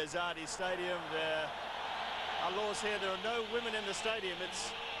of the Azadi Stadium. There are laws here. There are no women in the stadium.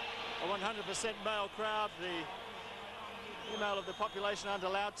 It's a 100% male crowd. The female of the population aren't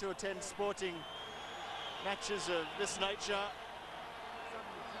allowed to attend sporting matches of this nature.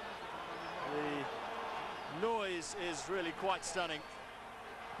 The noise is really quite stunning.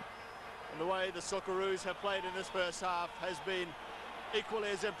 And the way the Socceroos have played in this first half has been equally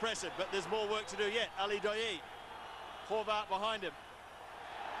as impressive, but there's more work to do yet. Ali Daei, Horvath behind him.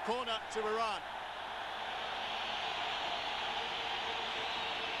 Corner to Iran.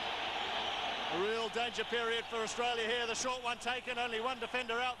 A real danger period for Australia here. The short one taken, only one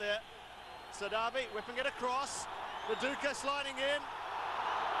defender out there. Saadavi whipping it across. Viduka sliding in.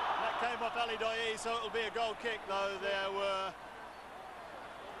 That came off Ali Daei, so it'll be a goal kick, though there were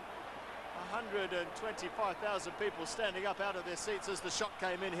 125,000 people standing up out of their seats as the shot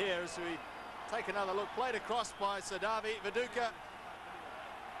came in here. As we take another look, played across by Saadavi. Viduka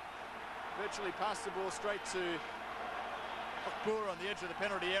virtually passed the ball straight to Khakpour on the edge of the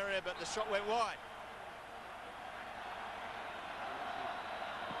penalty area, but the shot went wide.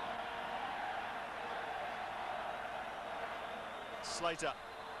 Slater.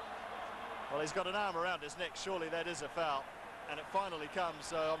 Well, he's got an arm around his neck. Surely that is a foul. And it finally comes.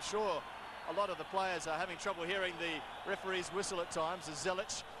 So I'm sure a lot of the players are having trouble hearing the referee's whistle at times as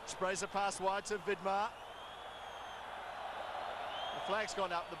Zelic sprays a pass wide to Vidmar. The flag's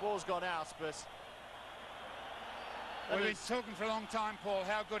gone up, the ball's gone out, but we've been talking for a long time, Paul,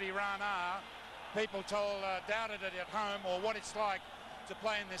 how good Iran are. People doubted it at home, or what it's like to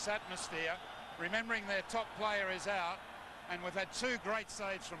play in this atmosphere. Remembering their top player is out, and we've had 2 great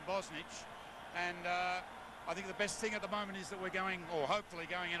saves from Bosnic. And I think the best thing at the moment is that we're going, or hopefully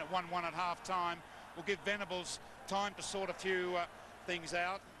going in at 1-1 at half-time. We'll give Venables time to sort a few things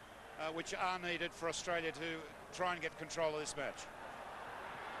out, which are needed for Australia to try and get control of this match.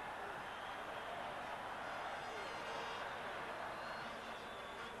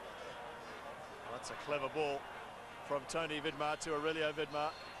 That's a clever ball from Tony Vidmar to Aurelio Vidmar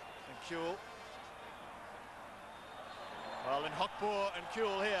and Kuhl. Well, in Khakpour and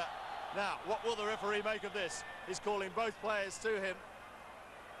Kuhl here. Now, what will the referee make of this? He's calling both players to him.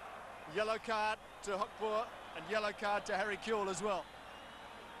 Yellow card to Khakpour and yellow card to Harry Kewell as well.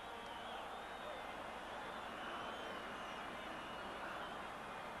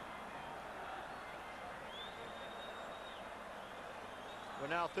 We're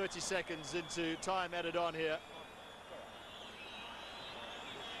now 30 seconds into time added on here.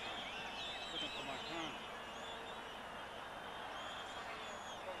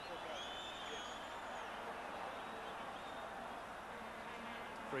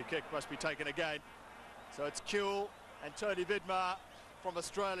 Free kick must be taken again. So it's Kewell and Tony Vidmar from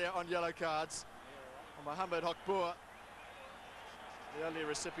Australia on yellow cards. And Mohammad Khakpour, the only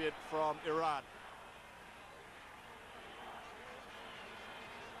recipient from Iran.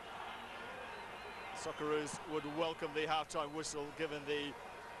 Socceroos would welcome the half-time whistle given the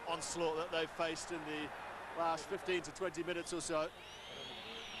onslaught that they've faced in the last 15 to 20 minutes or so.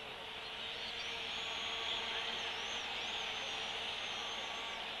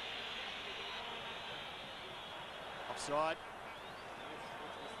 Offside.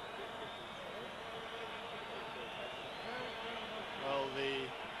 Well, the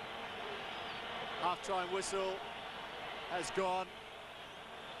half-time whistle has gone.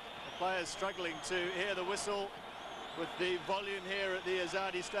 The players struggling to hear the whistle with the volume here at the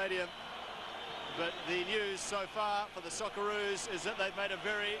Azadi Stadium. But the news so far for the Socceroos is that they've made a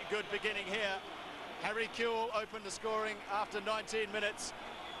very good beginning here. Harry Kewell opened the scoring after 19 minutes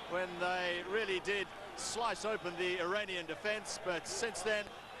when they really did slice open the Iranian defence, but since then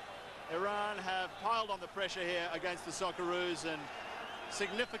Iran have piled on the pressure here against the Socceroos, and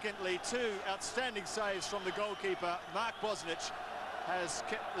significantly 2 outstanding saves from the goalkeeper Mark Bosnich has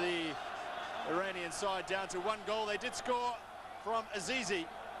kept the Iranian side down to 1 goal. They did score from Azizi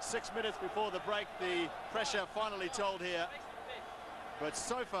 6 minutes before the break. The pressure finally told here, but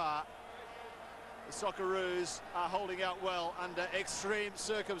so far the Socceroos are holding out well under extreme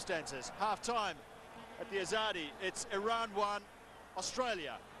circumstances. Half-time at the Azadi, it's Iran 1,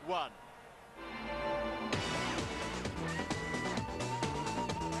 Australia 1.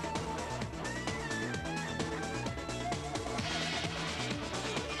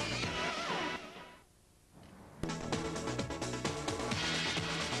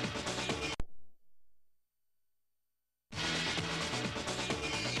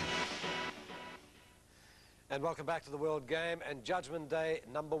 And welcome back to the World Game and Judgment Day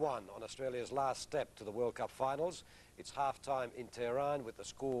 #1 on Australia's last step to the World Cup finals. It's half-time in Tehran with the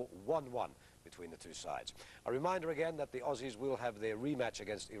score 1-1 between the two sides. A reminder again that the Aussies will have their rematch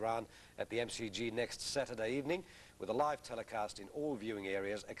against Iran at the MCG next Saturday evening with a live telecast in all viewing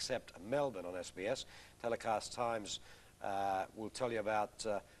areas except Melbourne on SBS. Telecast times we'll tell you about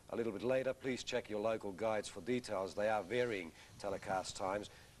a little bit later. Please check your local guides for details. They are varying telecast times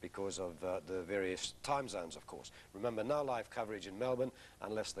because of the various time zones, of course. Remember, no live coverage in Melbourne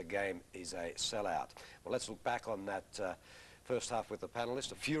unless the game is a sellout. Well, let's look back on that first half with the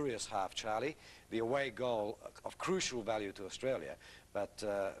panellists. A furious half, Charlie. The away goal of crucial value to Australia, but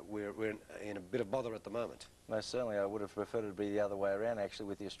we're in a bit of bother at the moment. Most certainly. I would have preferred it to be the other way around, actually,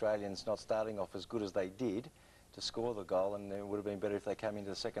 with the Australians not starting off as good as they did to score the goal, and it would have been better if they came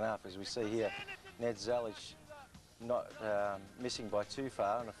into the second half. As we see here, Ned Zalic not missing by too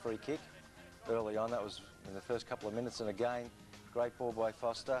far on a free kick early on. That was in the first couple of minutes, and again, great ball by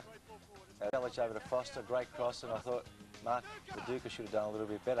Foster. Zalic over to Foster, great cross, and I thought Mark Viduka should have done a little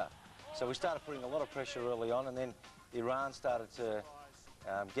bit better. So we started putting a lot of pressure early on, and then Iran started to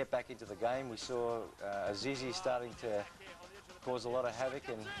get back into the game. We saw Azizi starting to cause a lot of havoc,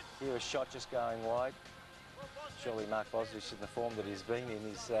 and here a shot just going wide. Surely Mark Bosnich, in the form that he's been in,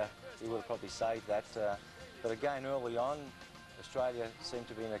 he would have probably saved that. But again, early on, Australia seemed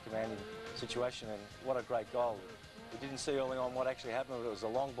to be in a commanding situation, and what a great goal. We didn't see early on what actually happened, but it was a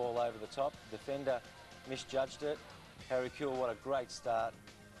long ball over the top. The defender misjudged it. Harry Kewell, what a great start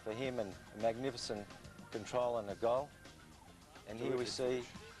for him, and a magnificent control and a goal. And here we see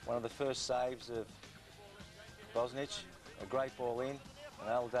one of the first saves of Bosnich, a great ball in, and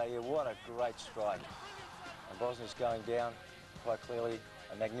Al-Dair, what a great strike. And Bosnich going down quite clearly,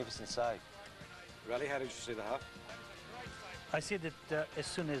 a magnificent save. Rally, how did you see the half? I see that as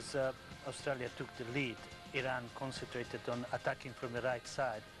soon as Australia took the lead, Iran concentrated on attacking from the right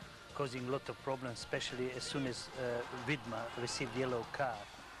side, causing a lot of problems, especially as soon as Vidmar received yellow card.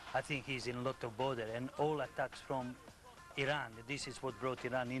 I think he's in a lot of bother, and all attacks from Iran, this is what brought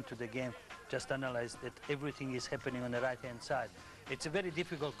Iran into the game. Just analyze that everything is happening on the right-hand side. It's a very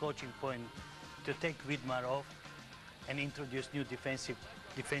difficult coaching point to take Vidmar off and introduce new defensive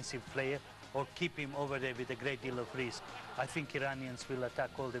player, or keep him over there with a great deal of risk. I think Iranians will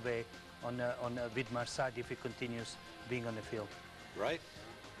attack all the way on Vidmar's side if he continues being on the field. Right.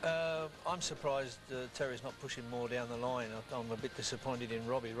 I'm surprised Terry's not pushing more down the line. I'm a bit disappointed in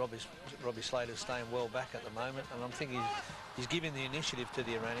Robbie. Robbie Slater's staying well back at the moment, and I'm thinking he's giving the initiative to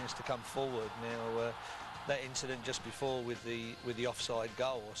the Iranians to come forward. Now, that incident just before with the offside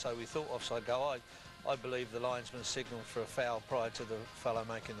goal, or so we thought offside goal, I believe the linesman signalled for a foul prior to the fellow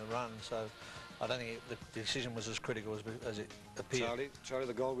making the run, so I don't think the decision was as critical as it appeared. Charlie,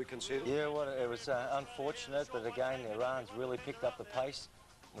 the goal we conceded? Yeah, well, it was unfortunate, but again, Iran's really picked up the pace.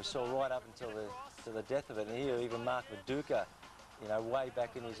 We saw right up until the death of it, and here even Mark Viduka, you know, way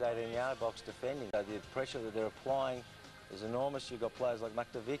back in his 18-yard box defending. The pressure that they're applying is enormous. You've got players like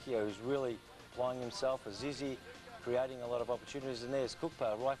Mahdavikia, who's really applying himself, Azizi, creating a lot of opportunities, and there's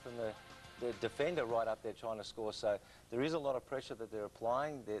Khakpour right from the defender right up there trying to score. So there is a lot of pressure that they're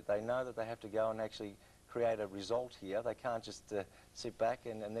applying. They know that they have to go and actually create a result here. They can't just sit back,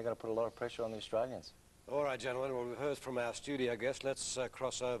 and they're going to put a lot of pressure on the Australians. All right, gentlemen, well, we've heard from our studio guests. Let's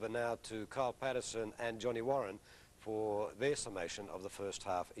cross over now to Carl Patterson and Johnny Warren for their summation of the first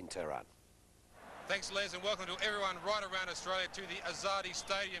half in Tehran. Thanks, Les, and welcome to everyone right around Australia to the Azadi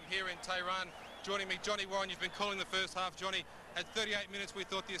Stadium here in Tehran. Joining me, Johnny Warren. You've been calling the first half, Johnny. At 38 minutes, we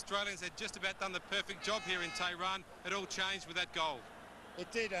thought the Australians had just about done the perfect job here in Tehran. It all changed with that goal.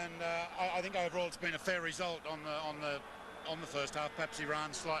 It did, and I think overall it's been a fair result on the first half. Perhaps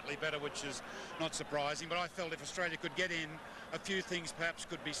Iran slightly better, which is not surprising, but I felt if Australia could get in, a few things perhaps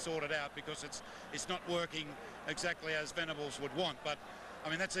could be sorted out, because it's not working exactly as Venables would want. But I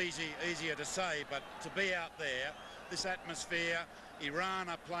mean, that's easier to say, but to be out there, this atmosphere, Iran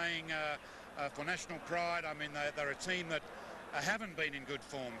are playing for national pride. I mean, they're a team that haven't been in good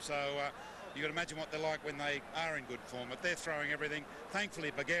form, so you can imagine what they're like when they are in good form, but they're throwing everything.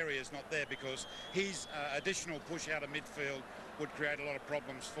 Thankfully, Bagheeria's not there, because his additional push out of midfield would create a lot of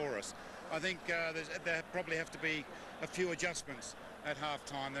problems for us. I think there probably have to be a few adjustments at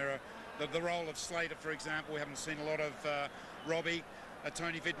half-time. The role of Slater, for example, we haven't seen a lot of Robbie.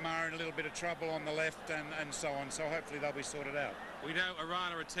 Tony Vidmar in a little bit of trouble on the left, and so on, so hopefully they'll be sorted out. We know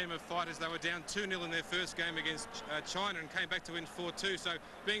Iran are a team of fighters. They were down 2-0 in their first game against China and came back to win 4-2, so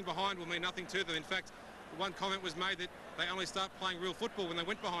being behind will mean nothing to them. In fact, one comment was made that they only start playing real football when they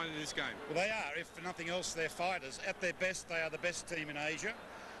went behind in this game. Well, they are. If for nothing else, they're fighters. At their best, they are the best team in Asia.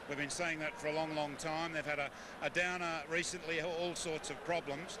 We've been saying that for a long, long time. They've had a downer recently, all sorts of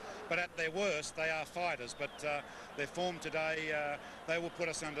problems, but at their worst, they are fighters. But their form today, they will put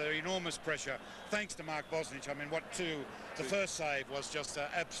us under enormous pressure, thanks to Mark Bosnich. I mean, the first save was just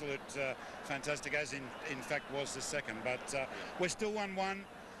absolute fantastic, as in fact was the second. But we're still 1-1.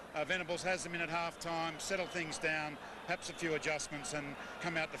 Venables has them in at half-time, settle things down, perhaps a few adjustments, and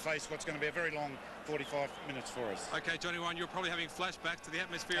come out to face what's going to be a very long 45 minutes for us. Okay, Johnny Warren, you're probably having flashbacks to the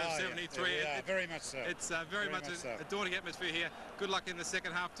atmosphere of 73. Yeah, very much so. It's very much a daunting atmosphere here. Good luck in the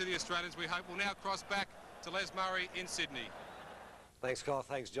second half to the Australians. We hope we'll now cross back to Les Murray in Sydney. Thanks, Carl.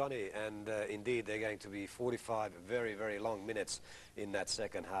 Thanks, Johnny. And indeed, they're going to be 45 very, very long minutes in that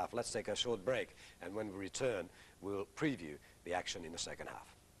second half. Let's take a short break, and when we return, we'll preview the action in the second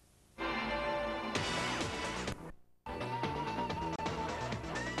half.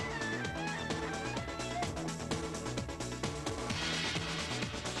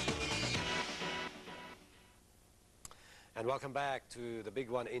 And welcome back to the big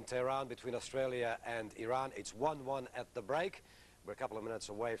one in Tehran between Australia and Iran. It's 1-1 at the break. We're a couple of minutes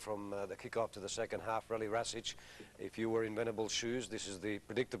away from the kickoff to the second half. Rally Rasic, if you were in Venables' shoes, this is the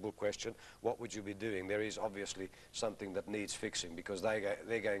predictable question. What would you be doing? There is obviously something that needs fixing, because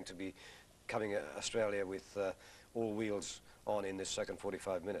they're going to be coming Australia with all wheels on in this second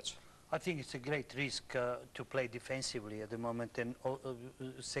 45 minutes. I think it's a great risk to play defensively at the moment. And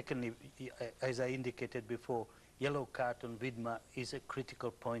secondly, as I indicated before, yellow card on Vidma is a critical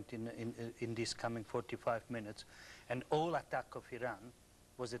point in this coming 45 minutes. And all attack of Iran,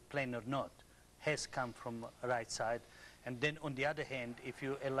 was it plain or not, has come from right side. And then on the other hand, if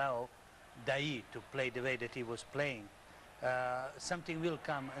you allow Dai to play the way that he was playing, something will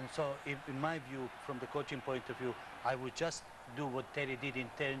come. And so in my view, from the coaching point of view, I would just do what Terry did in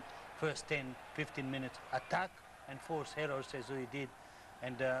first 10, 15 minutes, attack and force errors as we did,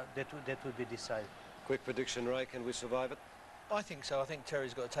 and that would be decided. Quick prediction, Ray, can we survive it? I think so. I think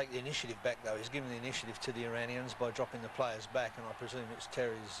Terry's got to take the initiative back, though. He's given the initiative to the Iranians by dropping the players back, and I presume it's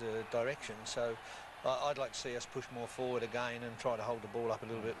Terry's direction. So I'd like to see us push more forward again and try to hold the ball up a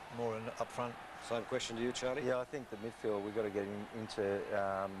little bit more up front. Same question to you, Charlie. Yeah, I think the midfield, we've got to get into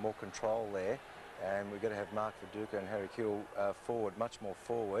more control there, and we've got to have Mark Viduka and Harry Kill forward, much more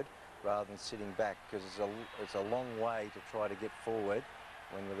forward, rather than sitting back, because it's a long way to try to get forward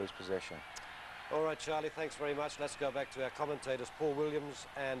when we lose possession. All right, Charlie, thanks very much. Let's go back to our commentators, Paul Williams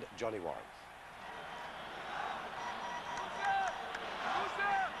and Johnny Warren.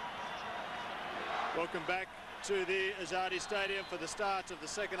 Welcome back to the Azadi Stadium for the start of the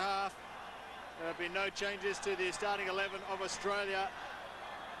second half. There have been no changes to the starting 11 of Australia,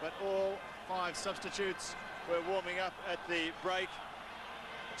 but all 5 substitutes were warming up at the break.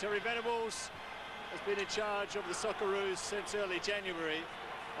 Terry Venables has been in charge of the Socceroos since early January.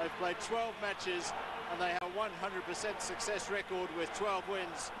 They've played 12 matches and they have a 100% success record with 12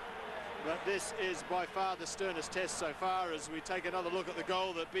 wins. But this is by far the sternest test so far as we take another look at the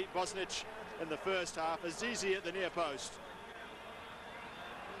goal that beat Bosnich in the first half. Azizi at the near post.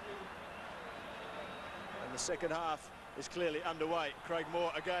 And the second half is clearly underway. Craig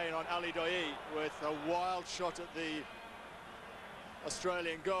Moore again on Ali Doi with a wild shot at the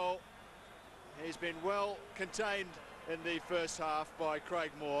Australian goal. He's been well contained in the first half by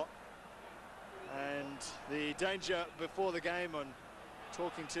Craig Moore. And the danger before the game, on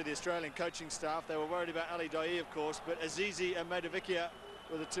talking to the Australian coaching staff, they were worried about Ali Doi, of course, but Azizi and Mahdavikia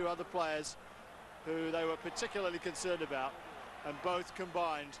were the 2 other players who they were particularly concerned about, and both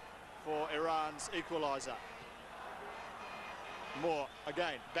combined for Iran's equaliser. Moore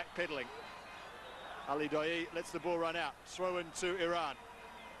again backpedaling. Ali Doi lets the ball run out. Throw in to Iran.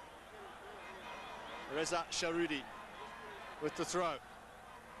 Reza Sharudi with the throw.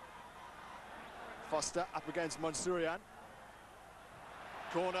 Foster up against Mansourian.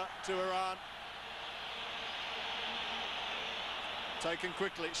 Corner to Iran. Taken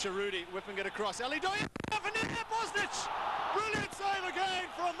quickly. Sharudi whipping it across. Ali Doi up and in there. Bosnich. Brilliant save again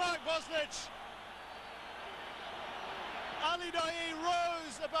from Mark Bosnich. Ali Doi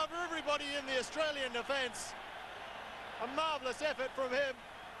rose above everybody in the Australian defence. A marvellous effort from him,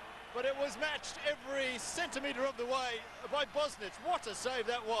 but it was matched every centimetre of the way by Bosnich. What a save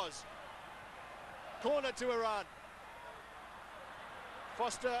that was. Corner to Iran.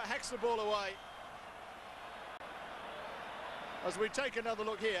 Foster hacks the ball away. As we take another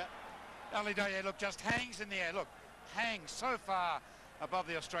look here. Ali Doi, look, just hangs in the air. Look, hangs so far above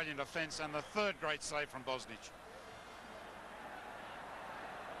the Australian defence, and the 3rd great save from Bosnich.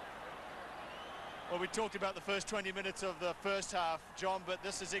 Well, we talked about the first 20 minutes of the first half, John, but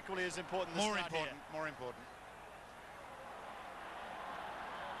this is equally as important. More important.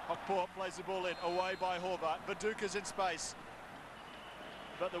 Khakpour plays the ball in, away by Horvath. Viduka's in space,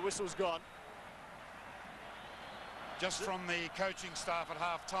 but the whistle's gone. Just from the coaching staff at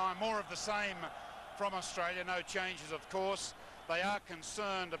half-time, more of the same from Australia. No changes, of course. They are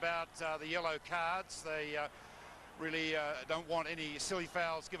concerned about the yellow cards. They really don't want any silly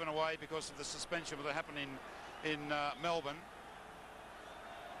fouls given away because of the suspension that happened in Melbourne.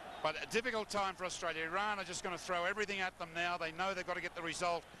 But a difficult time for Australia. Iran are just going to throw everything at them now. They know they've got to get the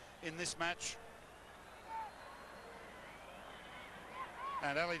result in this match.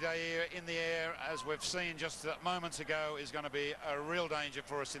 And Ali Doi in the air, as we've seen just moments ago, is going to be a real danger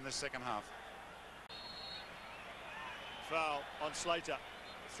for us in the second half. Foul on Slater.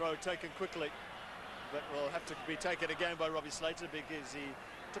 Throw taken quickly, but will have to be taken again by Robbie Slater because he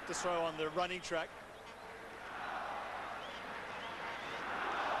took the throw on the running track.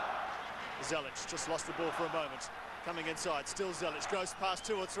 Zelic just lost the ball for a moment. Coming inside, still Zelic, goes past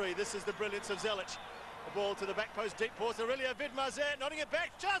 2 or 3. This is the brilliance of Zelic. The ball to the back post, deep pass. Aurelia Vidmar's there, nodding it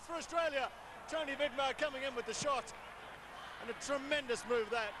back. Chance for Australia. Tony Vidmar coming in with the shot. And a tremendous move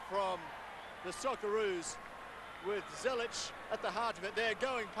that from the Socceroos, with Zelic at the heart of it there,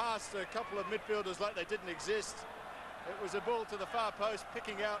 going past a couple of midfielders like they didn't exist. It was a ball to the far post,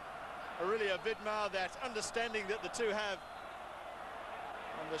 picking out Aurelia Vidmar, that understanding that the two have.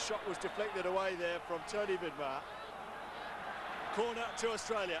 And the shot was deflected away there from Tony Vidmar. Corner to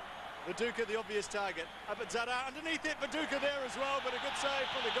Australia. Viduka the obvious target. Abedzadeh underneath it. Viduka there as well, but a good save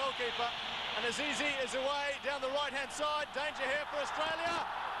from the goalkeeper. And Azizi is away down the right-hand side. Danger here for Australia.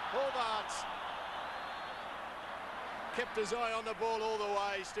 Horvath kept his eye on the ball all the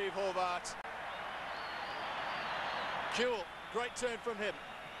way, Steve Horvath. Kuhl, great turn from him.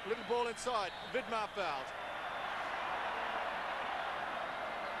 Little ball inside. Vidmar fouled.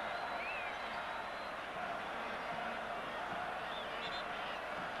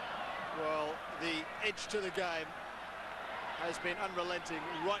 Well, the edge to the game has been unrelenting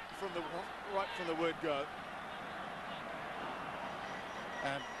right from the word go.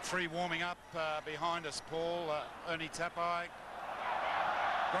 And 3 warming up behind us, Paul. Ernie Tapai,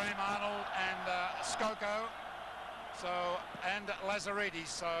 Graham Arnold and Skoko. And Lazaridis.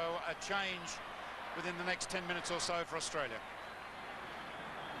 So a change within the next 10 minutes or so for Australia.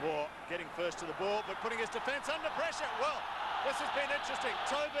 Moore getting first to the ball, but putting his defence under pressure. Well, this has been interesting.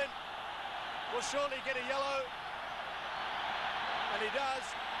 Tobin will surely get a yellow, and he does,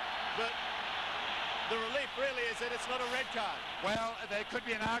 but the relief really is that it's not a red card. Well, there could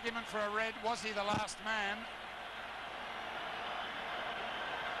be an argument for a red. Was he the last man?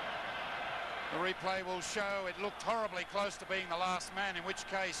 The replay will show it looked horribly close to being the last man, in which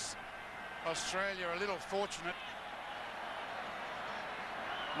case Australia a little fortunate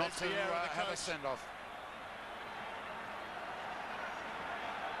not to have a send-off.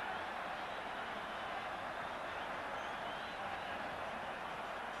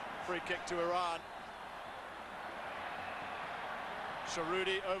 Free kick to Iran.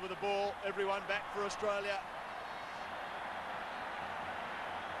 Sharudi over the ball, everyone back for Australia.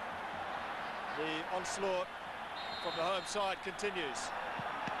 The onslaught from the home side continues.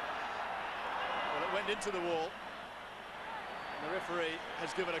 Well, it went into the wall. And the referee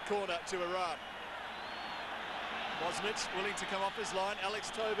has given a corner to Iran. Bosnich willing to come off his line.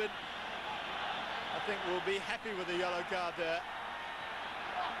 Alex Tobin, I think, will be happy with the yellow card there.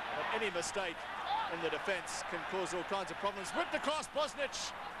 But any mistake in the defence can cause all kinds of problems. Whipped across,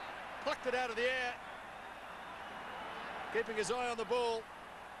 Bosnich plucked it out of the air, keeping his eye on the ball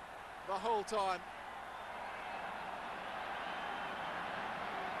the whole time.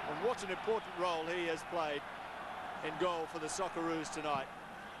 And what an important role he has played in goal for the Socceroos tonight.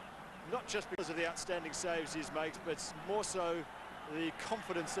 Not just because of the outstanding saves he's made, but more so the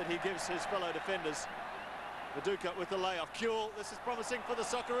confidence that he gives his fellow defenders. Viduka with the layoff. Kuhl, this is promising for the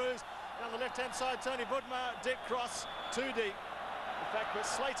Socceroos. Down the left-hand side, Tony Budma, Dick cross, too deep. In fact, but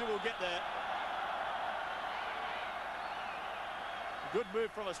Slater will get there. Good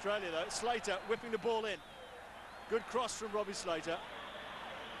move from Australia, though. Slater whipping the ball in. Good cross from Robbie Slater.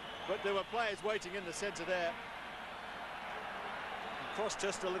 But there were players waiting in the centre there. Cross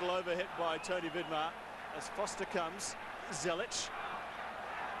just a little overhit by Tony Vidmar as Foster comes. Zelic.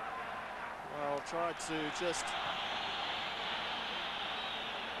 Well, tried to just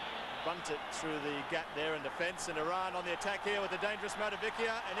bunt it through the gap there in defence, and Iran on the attack here with the dangerous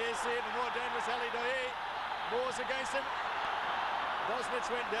Mahdavikia, and here's the even more dangerous Ali Daei. Moores against him. Bosnich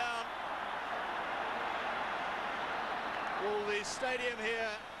went down. Well, the stadium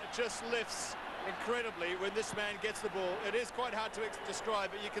here just lifts incredibly when this man gets the ball. It is quite hard to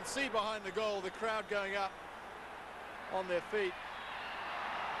describe, but you can see behind the goal the crowd going up on their feet.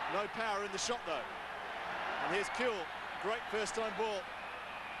 No power in the shot, though. And here's Kuhl. Great first-time ball.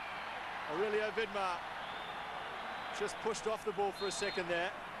 Aurelio Vidmar just pushed off the ball for a second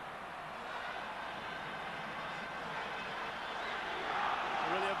there.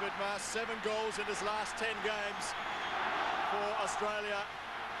 Aurelio Vidmar, 7 goals in his last 10 games for Australia.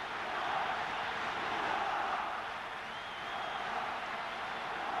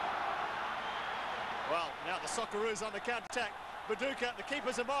 Well, now the Socceroos on the counter-attack. Viduka, the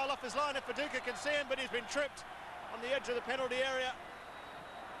keeper's a mile off his line if Viduka can see him, but he's been tripped on the edge of the penalty area.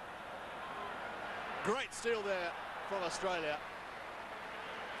 Great steal there from Australia.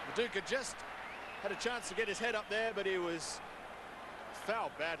 Viduka just had a chance to get his head up there, but he was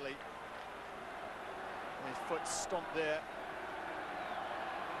fouled badly. His foot stomped there.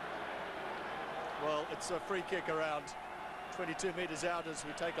 Well, it's a free kick around 22 metres out as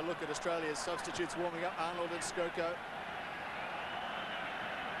we take a look at Australia's substitutes warming up. Arnold and Skoko.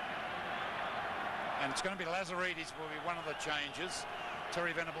 And it's going to be Lazaridis will be one of the changes.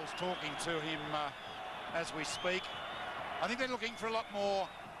 Terry Venables talking to him as we speak. I think they're looking for a lot more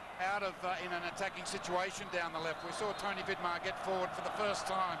out of in an attacking situation down the left. We saw Tony Vidmar get forward for the first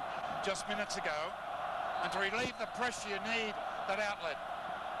time just minutes ago. And to relieve the pressure, you need that outlet.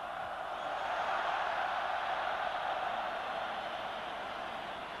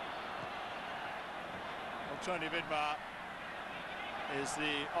 Well, Tony Vidmar is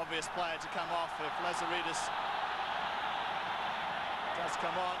the obvious player to come off if Lazaridis does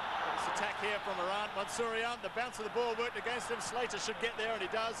come on. This attack here from Iran. Mansourian, the bounce of the ball worked against him. Slater should get there, and he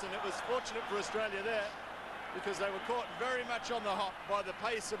does, and it was fortunate for Australia there because they were caught very much on the hop by the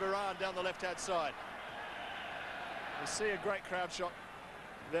pace of Iran down the left-hand side. We see a great crowd shot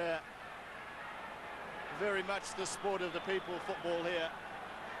there. Very much the sport of the people, football here.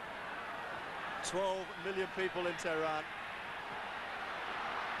 12 million people in Tehran.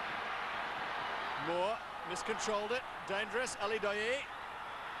 Moore miscontrolled it. Dangerous. Ali Daei.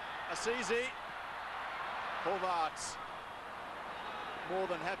 Azizi. Horvath. More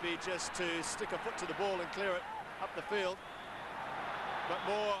than happy just to stick a foot to the ball and clear it up the field. But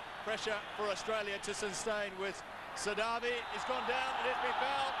more pressure for Australia to sustain with Saadavi. He's gone down and he's been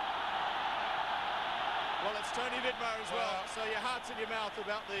fouled. Well, it's Tony Vidmar as well, so your heart's in your mouth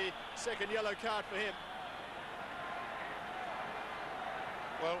about the second yellow card for him.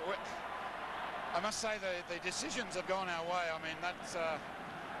 Well, I must say the decisions have gone our way. I mean, that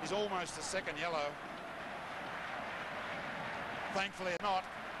is almost a second yellow. Thankfully not.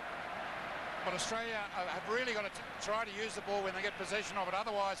 But Australia have really got to try to use the ball when they get possession of it.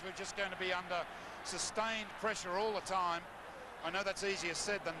 Otherwise, we're just going to be under sustained pressure all the time. I know that's easier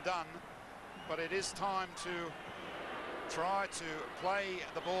said than done, but it is time to try to play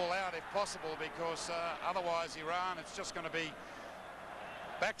the ball out if possible, because otherwise Iran, it's just going to be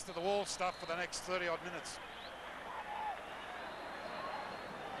backs to the wall stuff for the next 30-odd minutes.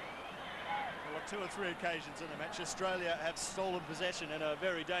 Well, on 2 or 3 occasions in the match, Australia have stolen possession in a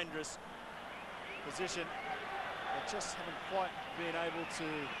very dangerous position. They just haven't quite been able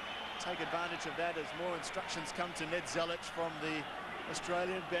to take advantage of that as more instructions come to Ned Zelic from the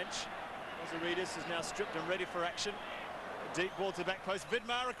Australian bench. Lazaridis is now stripped and ready for action. A deep ball to the back post.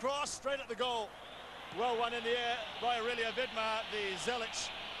 Vidmar across, straight at the goal. Well won in the air by Aurelio Vidmar. The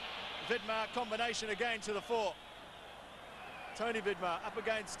Zelic-Vidmar combination again to the fore. Tony Vidmar up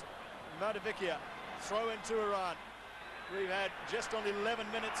against Mahdavikia. Throw into Iran. We've had just on 11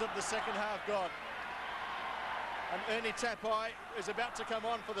 minutes of the second half gone. And Ernie Tapai is about to come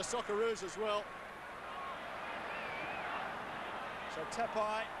on for the Socceroos as well. So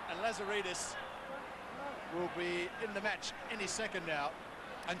Tapai and Lazaridis will be in the match any second now.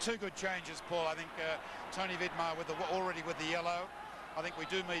 And 2 good changes, Paul. I think Tony Vidmar already with the yellow. I think we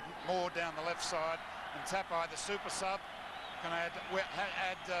do need more down the left side. And Tapai, the super sub, can add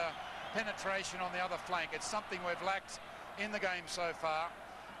penetration on the other flank. It's something we've lacked in the game so far.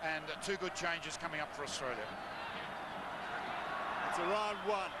 And 2 good changes coming up for Australia. It's Iran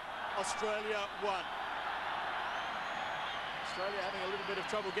 1, Australia 1. Australia having a little bit of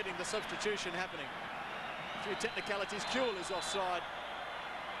trouble getting the substitution happening. A few technicalities. Kuhl is offside.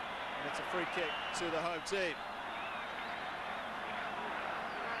 And it's a free kick to the home team.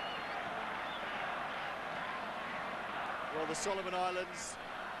 Well, the Solomon Islands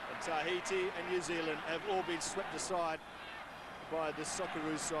and Tahiti and New Zealand have all been swept aside by the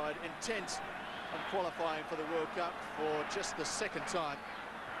Socceroos side, intent on qualifying for the World Cup for just the 2nd time.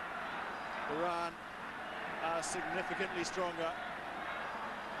 Iran are significantly stronger.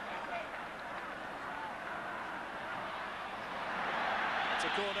 It's a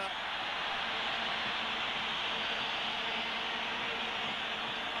corner.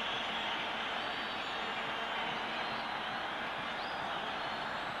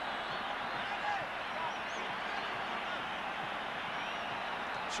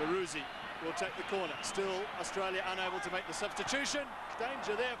 Sharuzi will take the corner. Still Australia unable to make the substitution.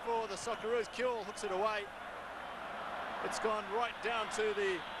 Danger there for the Socceroos. Kuhl hooks it away. It's gone right down to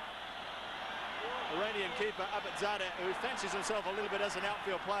the Iranian keeper Abedzadeh, who fancies himself a little bit as an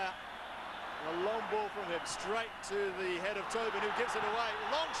outfield player. And a long ball from him straight to the head of Tobin, who gives it away.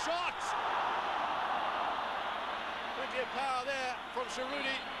 Long shot! Plenty of power there from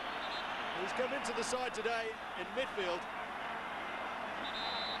Sharuzi, who's come into the side today in midfield.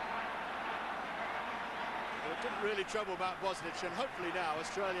 It didn't really trouble Mark Bosnich, and hopefully now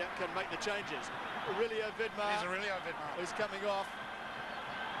Australia can make the changes. Aurelio Vidmar is coming off,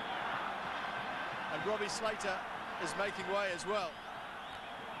 and Robbie Slater is making way as well.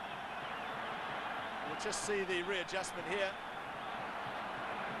 We'll just see the readjustment here.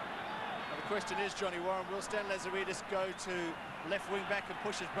 Now the question is, Johnny Warren, will Stan Lazaridis go to left wing back and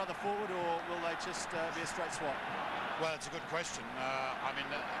push his brother forward, or will they just be a straight swap? Well, it's a good question. I mean,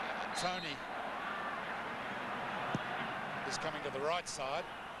 Tony is coming to the right side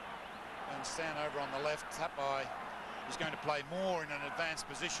and Stan over on the left. Tapai is going to play more in an advanced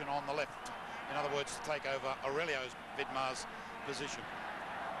position on the left. In other words, to take over Aurelio Vidmar's position.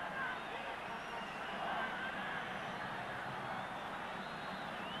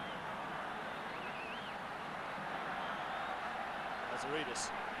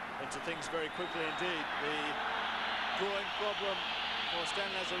 Lazaridis into things very quickly indeed. The groin problem for Stan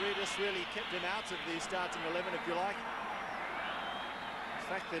Lazaridis really kept him out of the starting 11, if you like.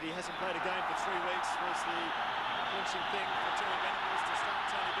 The fact that he hasn't played a game for 3 weeks was the clinching thing for Terry Venables to start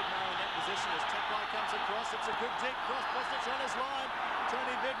Tony Vidmar in that position as Tapai comes across. It's a good deep cross. Bosnich on his line.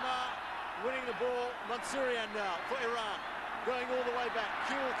 Tony Vidmar winning the ball. Mansourian now for Iran, going all the way back.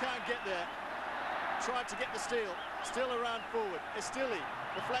 Kuhl can't get there. Tried to get the steal. Still Iran forward. Estili,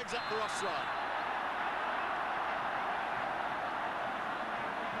 the flag's up for offside.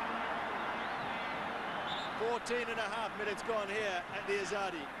 .14 and a half minutes gone here at the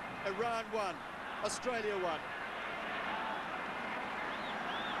Azadi. Iran 1, Australia 1.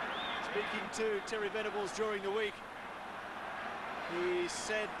 Speaking to Terry Venables during the week, he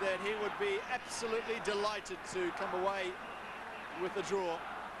said that he would be absolutely delighted to come away with a draw.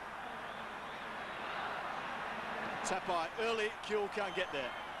 Tapai early, Kuhl can't get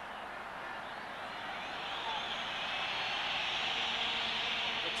there.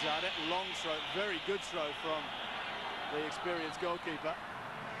 Abedzadeh, long throw, very good throw from the experienced goalkeeper.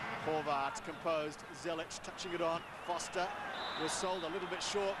 Horvath composed, Zelic touching it on. Foster was sold a little bit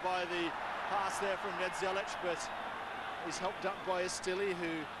short by the pass there from Ned Zelic, but he's helped up by Estili,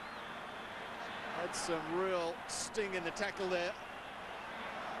 who had some real sting in the tackle there.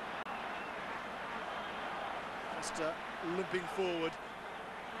 Foster limping forward.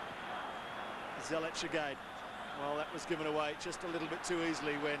 Zelic again. Well, that was given away just a little bit too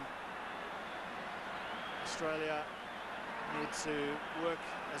easily when Australia need to work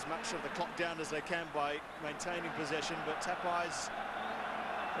as much of the clock down as they can by maintaining possession, but Tapai's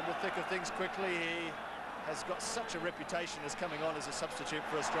in the thick of things quickly. He has got such a reputation as coming on as a substitute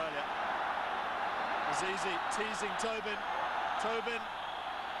for Australia. Azizi teasing Tobin. Tobin,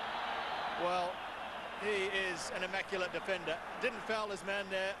 well, he is an immaculate defender. Didn't foul his man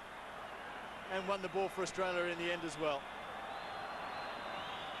there and won the ball for Australia in the end as well.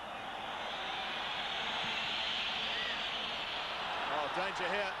 Danger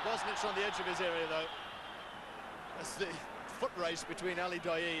here. Bosnich on the edge of his area, though. As the foot race between Ali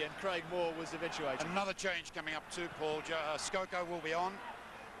Daei and Craig Moore was eventuated. Another change coming up too, Paul. Skoko will be on.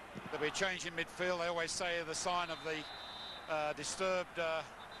 There'll be a change in midfield. They always say the sign of the disturbed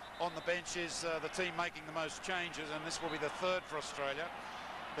on the bench is the team making the most changes, and this will be the third for Australia.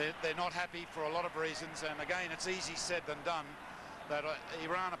 They're not happy for a lot of reasons, and again, it's easy said than done that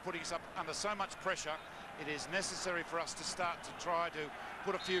Iran are putting us up under so much pressure. It is necessary for us to start to try to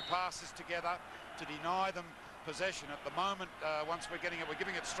put a few passes together to deny them possession. At the moment, once we're getting it, we're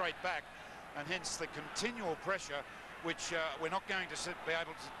giving it straight back, and hence the continual pressure, which we're not going to be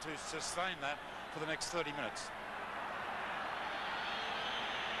able to sustain that for the next 30 minutes.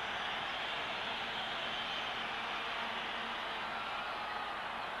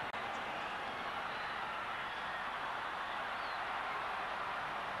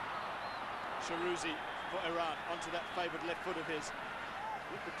 Sharuzi for Iran, onto that favoured left foot of his.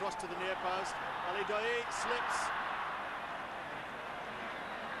 Whipped across to the near post. Ali Daei slips.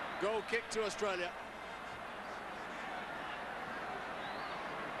 Goal kick to Australia.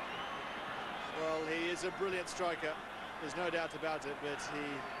 Well, he is a brilliant striker, there's no doubt about it, but he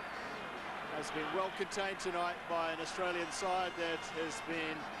has been well contained tonight by an Australian side that has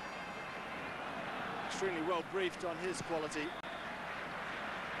been extremely well briefed on his quality.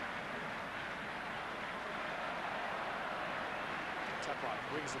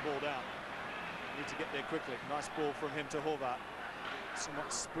 Brings the ball down. Need to get there quickly. Nice ball from him to Horvath.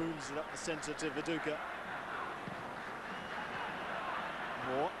 Somewhat spoons it up the centre to Viduka.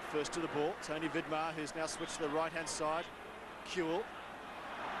 Moore first to the ball. Tony Vidmar, who's now switched to the right-hand side. Kuhl.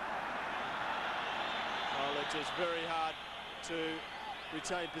 Well, it is very hard to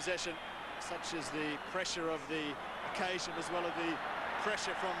retain possession, such as the pressure of the occasion as well as the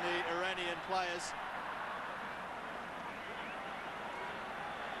pressure from the Iranian players.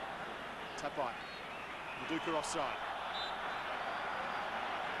 Tapai, Viduka offside.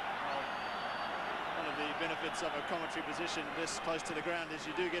 Well, one of the benefits of a commentary position this close to the ground is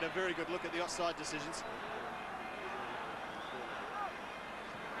you do get a very good look at the offside decisions.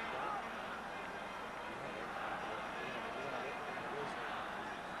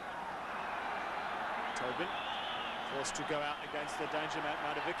 Tobin forced to go out against the danger man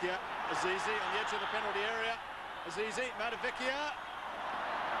Mahdavikia. Azizi on the edge of the penalty area. Azizi, Mahdavikia.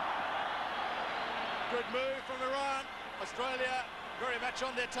 Good move from Iran. Australia very much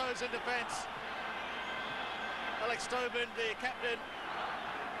on their toes in defence. Alex Tobin, the captain,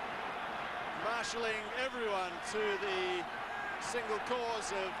 marshalling everyone to the single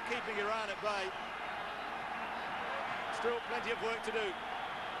cause of keeping Iran at bay. Still plenty of work to do.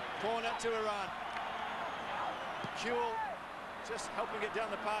 Corner to Iran. Kuhl just helping it down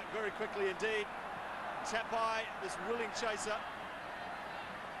the park very quickly indeed. Tapai, this willing chaser.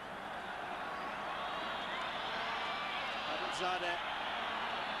 Abedzadeh.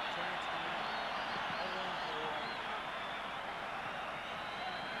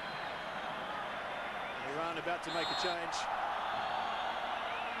 Iran about to make a change.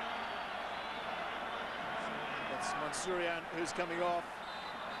 That's Mansourian who's coming off.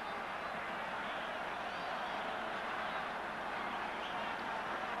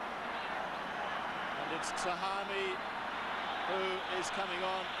 And it's Tahami who is coming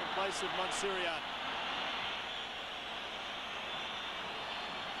on in place of Mansourian.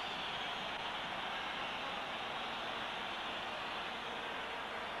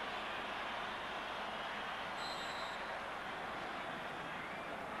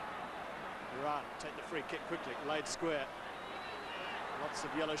 Iran Iran take the free kick quickly, laid square. Lots of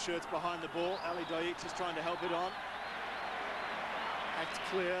yellow shirts behind the ball. Ali Daeid is trying to help it on. Act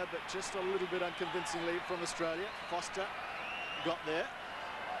clear, but just a little bit unconvincingly from Australia. Foster got there.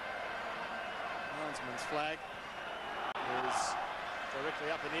 Linesman's flag is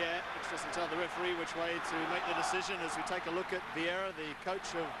directly up in the air, which doesn't tell the referee which way to make the decision as we take a look at Vieira, the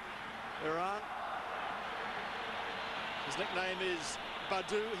coach of Iran. His nickname is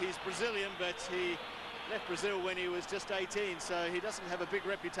Badu. He's Brazilian, but he left Brazil when he was just 18, so he doesn't have a big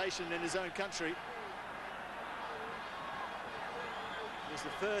reputation in his own country. He's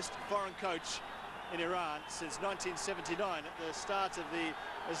the first foreign coach in Iran since 1979, at the start of the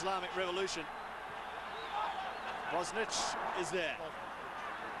Islamic Revolution. Bosnich is there.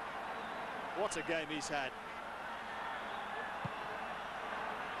 What a game he's had.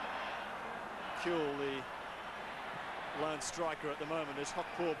 Kuhl, the lone striker at the moment, as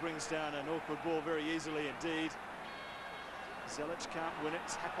Khakpour brings down an awkward ball very easily indeed. Zelic can't win it.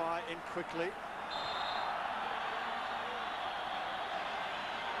 Tapai in quickly.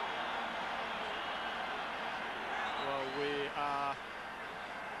 Well, we are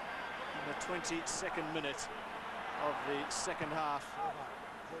in the 22nd minute of the second half.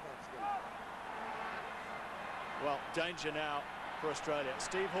 Well, danger now for Australia.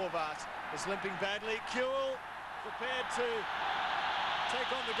 Steve Horvath is limping badly. Kuhl prepared to take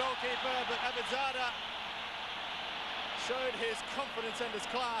on the goalkeeper, but Abedzadeh showed his confidence and his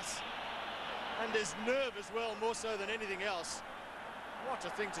class and his nerve as well, more so than anything else. What a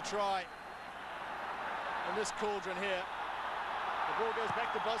thing to try in this cauldron here. The ball goes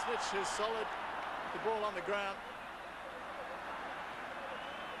back to Bosnich, who's solid, the ball on the ground.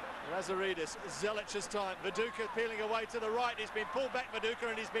 Lazaridis, Zelic's time. Viduka peeling away to the right. He's been pulled back, Viduka,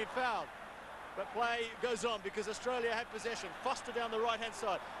 and he's been fouled. But play goes on because Australia have possession. Foster down the right-hand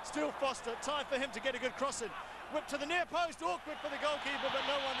side. Still Foster. Time for him to get a good cross in. Whip to the near post. Awkward for the goalkeeper, but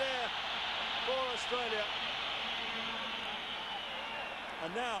no one there for Australia.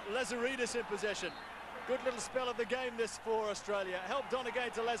 And now Lazaridis in possession. Good little spell of the game this for Australia. Helped on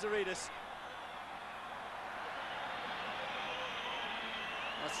again to Lazaridis.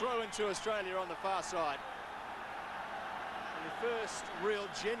 A throw into Australia on the far side. And the first real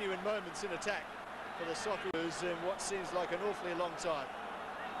genuine moments in attack for the Socceroos in what seems like an awfully long time.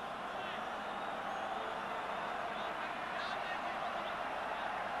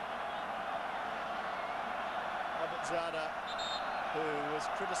 Abedzadeh, who was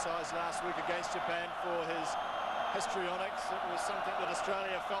criticised last week against Japan for his histrionics. It was something that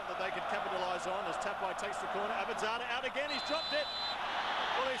Australia felt that they could capitalise on as Tapai takes the corner. Abedzadeh out again, he's dropped it.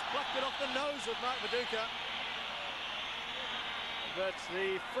 Well, he's plucked it off the nose of Mark Viduka. But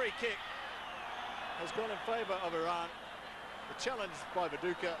the free kick has gone in favour of Iran. The challenge by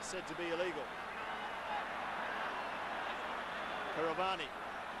Viduka said to be illegal. Peyravani.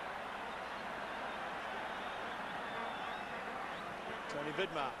 Tony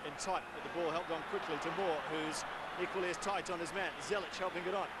Vidmar in tight, but the ball helped on quickly to Moore, who's equally as tight on his man. Zelic helping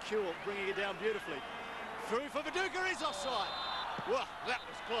it on. Kuhl bringing it down beautifully. Through for Viduka, he's offside. Well, that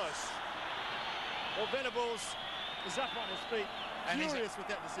was close. Well, Venables is up on his feet, and furious with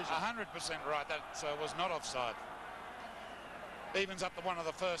that decision. 100% right, that was not offside. Evens up the one of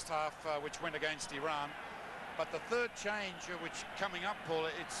the first half, which went against Iran. But the third change, which coming up, Paul,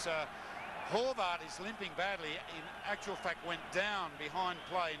 it's Horvath is limping badly. In actual fact, went down behind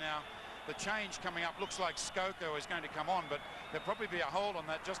play. Now, the change coming up looks like Skoko is going to come on, but there'll probably be a hold on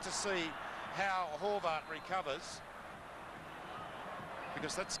that just to see how Horvath recovers,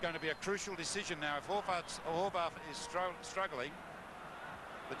 because that's going to be a crucial decision now. If Horvath is struggling,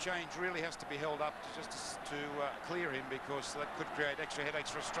 the change really has to be held up to clear him, because that could create extra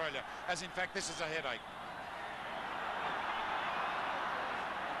headaches for Australia, as in fact this is a headache.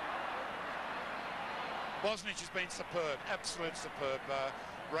 Bosnich has been superb, absolute superb.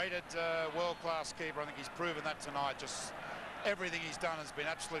 Rated world-class keeper. I think he's proven that tonight. Just everything he's done has been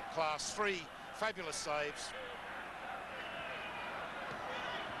absolute class. 3 fabulous saves.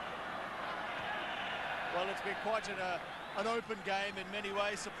 Well, it's been quite an open game in many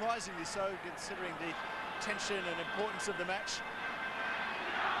ways, surprisingly so, considering the tension and importance of the match.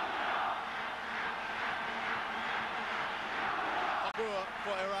 For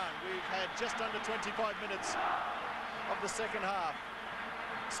Iran, we've had just under 25 minutes of the second half.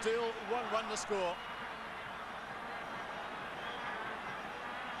 Still 1-1 the score.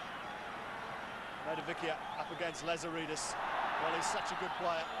 Mahdavikia up against Lazaridis. Well, he's such a good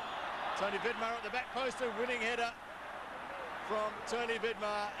player. Tony Vidmar at the back post, a winning header from Tony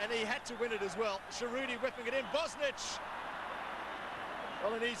Vidmar, and he had to win it as well. Sharudi whipping it in. Bosnich.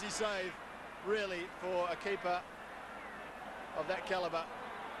 Well, an easy save really, for a keeper of that calibre.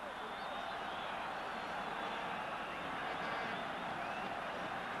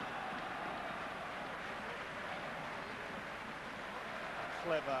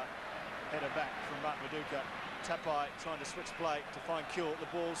 Clever header back from Mahdavikia. Tapai trying to switch play to find Kuhl. The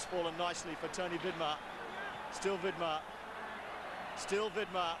ball's fallen nicely for Tony Vidmar. Still Vidmar. Still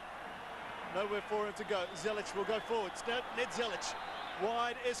Vidmar. Nowhere for him to go. Zelic will go forward. Ned Zelic.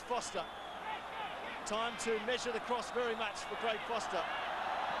 Wide is Foster. Time to measure the cross very much for Craig Foster.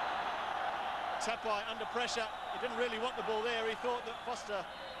 Tapai under pressure. He didn't really want the ball there. He thought that Foster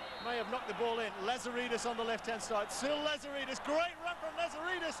may have knocked the ball in. Lazaridis on the left-hand side. Still Lazaridis. Great run from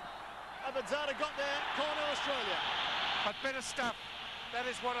Lazaridis. Abedzadeh got there. Corner Australia. But better stuff. That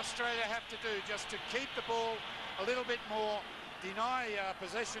is what Australia have to do, just to keep the ball a little bit more, deny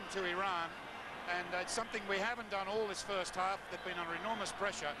possession to Iran, and it's something we haven't done all this first half. They've been under enormous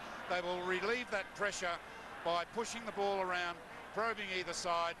pressure. They will relieve that pressure by pushing the ball around, probing either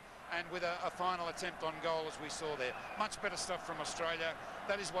side, and with a final attempt on goal, as we saw there. Much better stuff from Australia.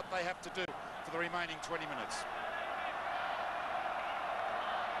 That is what they have to do for the remaining 20 minutes.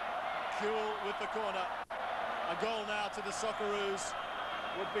 Kuhl with the corner. A goal now to the Socceroos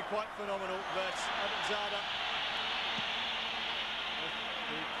would be quite phenomenal, but Abedzadeh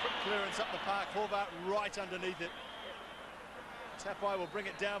with the clearance up the park, Horvath right underneath it. Tapai will bring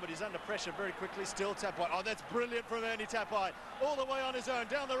it down, but he's under pressure very quickly. Still Tapai. Oh, that's brilliant from Ernie Tapai. All the way on his own,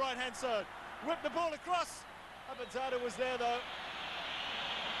 down the right-hand side. Whipped the ball across. Abedzadeh was there, though.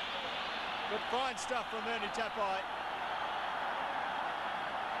 But fine stuff from Ernie Tapai.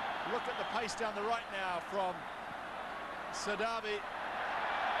 Look at the pace down the right now from Saadavi.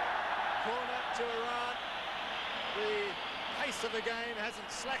 Corner to Iran. The pace of the game hasn't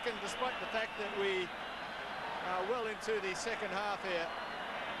slackened, despite the fact that we are well into the second half here.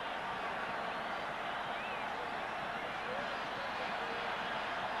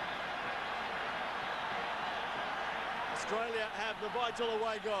 Australia have the vital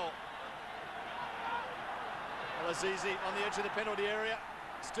away goal. Azizi on the edge of the penalty area.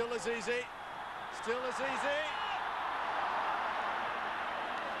 Still Azizi. Still Azizi.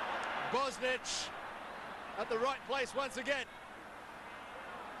 Bosnich at the right place once again.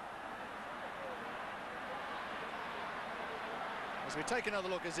 As we take another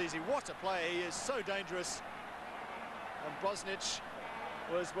look, Azizi, what a player. He is so dangerous. And Bosnich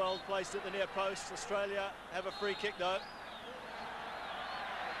was well placed at the near post. Australia have a free kick, though.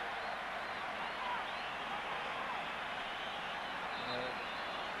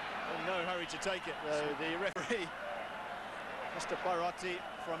 In no hurry to take it, though. The referee, Mr. Pairetto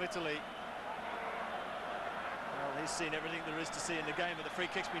from Italy, well, he's seen everything there is to see in the game, and the free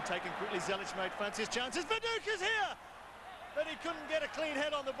kick's been taken quickly. Zelic made fanciest chances. Viduka's here, but he couldn't get a clean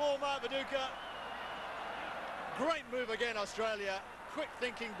head on the ball. Mark Viduka. Great move again, Australia. Quick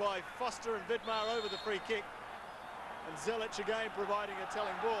thinking by Foster and Vidmar over the free kick, and Zelic again providing a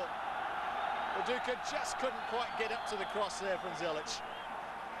telling ball. Viduka just couldn't quite get up to the cross there from Zelic.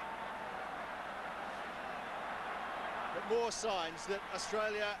 But more signs that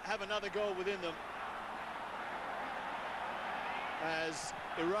Australia have another goal within them, as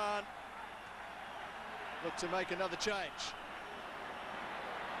Iran look to make another change.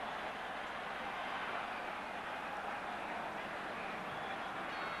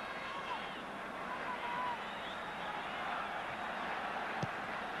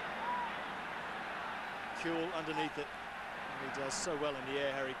 Kuhl underneath it. And he does so well in the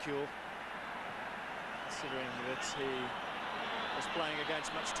air, Harry Kuhl, considering that he was playing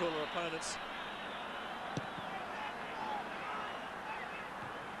against much taller opponents.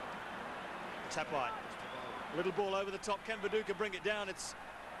 Tapai. Little ball over the top. Can Viduka bring it down? It's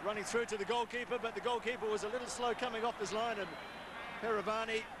running through to the goalkeeper, but the goalkeeper was a little slow coming off his line, and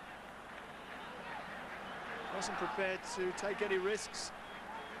Peyravani wasn't prepared to take any risks.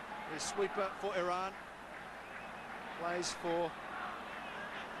 The sweeper for Iran plays for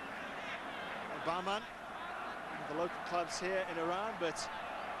Bahman, the local clubs here in Iran, but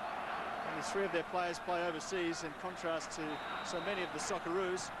only 3 of their players play overseas, in contrast to so many of the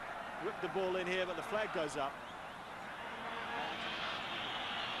Socceroos. Whip the ball in here, but the flag goes up.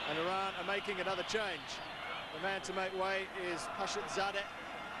 And Iran are making another change. The man to make way is Pashazadeh.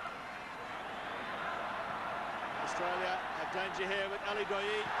 Australia have danger here with Ali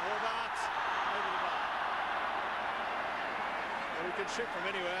Doyi. Horvath over the bar. Well, he can shoot from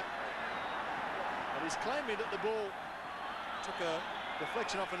anywhere. But he's claiming that the ball took a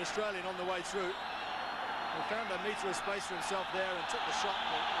deflection off an Australian on the way through. He found a metre of space for himself there and took the shot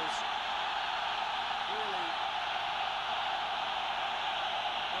that was really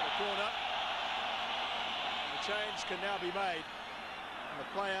not a corner. change can now be made. And the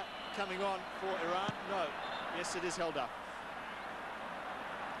player coming on for Iran, no. Yes, it is held up.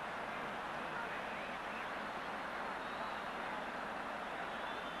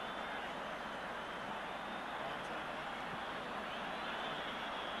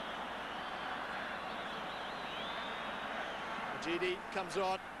 Majidi comes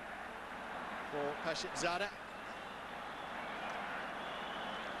on for Pashazadeh.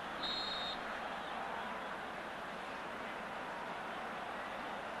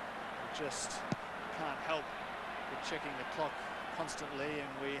 Just can't help but checking the clock constantly, and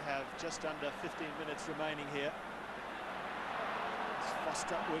we have just under 15 minutes remaining here. As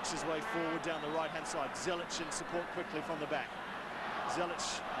Foster works his way forward down the right-hand side. Zelic in support quickly from the back. Zelic,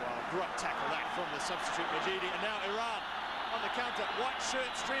 well, great tackle that from the substitute Majidi, and now Iran on the counter. White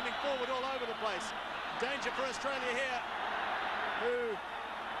shirt streaming forward all over the place. Danger for Australia here, who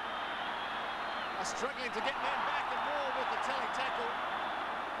are struggling to get men back, and more with the telling tackle.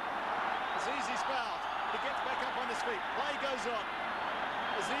 Azizi's fouled. He gets back up on his feet. Play goes on.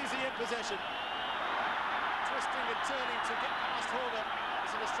 Azizi in possession. Twisting and turning to get past Horvath.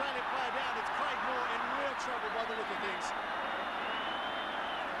 There's an Australian player down. It's Craig Moore in real trouble by the look of things.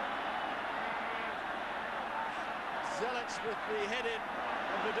 Zelic with the head in,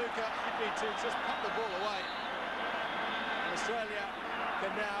 and Viduka happy to just pop the ball away. And Australia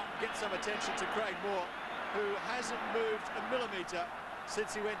can now get some attention to Craig Moore, who hasn't moved a millimetre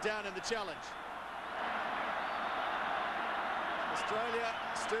since he went down in the challenge. Australia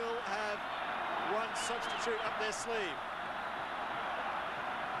still have one substitute up their sleeve.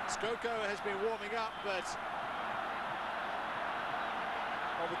 Skoko has been warming up, but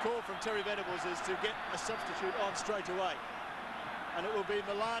well, the call from Terry Venables is to get a substitute on straight away. And it will be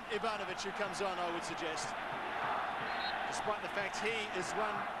Milan Ivanovic who comes on, I would suggest. Despite the fact he is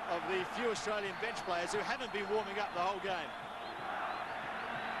one of the few Australian bench players who haven't been warming up the whole game.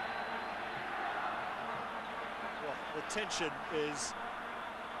 Well, the tension is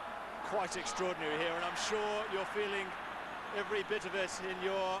quite extraordinary here, and I'm sure you're feeling every bit of it in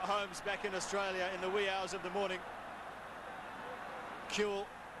your homes back in Australia in the wee hours of the morning. Kuhl,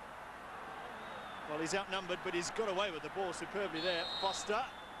 well, he's outnumbered, but he's got away with the ball superbly there. Foster,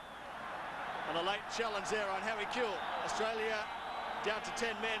 and a late challenge there on Harry Kuhl. Australia down to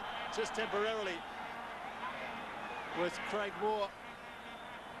 10 men, just temporarily, with Craig Moore.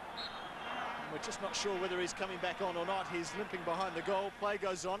 And we're just not sure whether he's coming back on or not. He's limping behind the goal. Play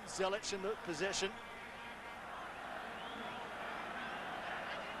goes on. Zelic in the possession.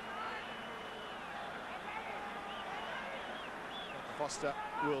 Foster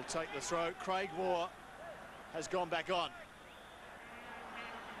will take the throw. Craig Moore has gone back on.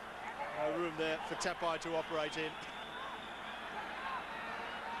 No room there for Tapai to operate in.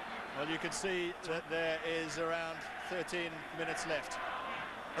 Well, you can see that there is around 13 minutes left.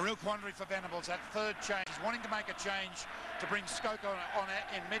 A real quandary for Venables, that third change. He's wanting to make a change to bring Skoko on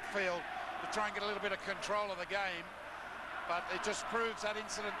in midfield to try and get a little bit of control of the game. But it just proves that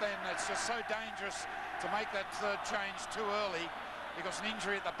incident then, it's just so dangerous to make that third change too early, because an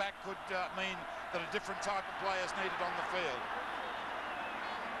injury at the back could mean that a different type of player is needed on the field.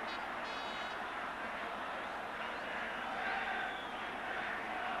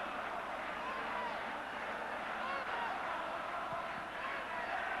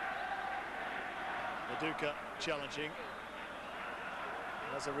 Viduka challenging.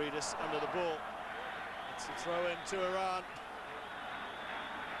 Lazaridis under the ball. It's a throw in to Iran.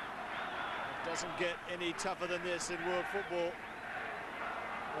 It doesn't get any tougher than this in world football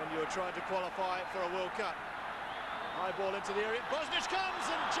when you're trying to qualify for a World Cup. High ball into the area. Bosnich comes,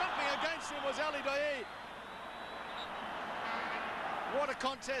 and jumping against him was Ali Daei. What a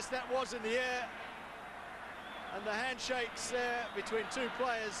contest that was in the air. And the handshakes there between two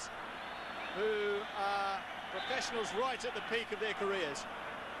players who are professionals right at the peak of their careers.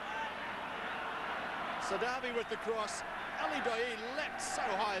 Saadavi with the cross. Ali Daei leapt so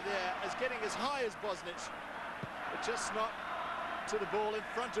high there, as getting as high as Bosnich, but just not to the ball in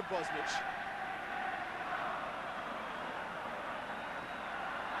front of Bosnich.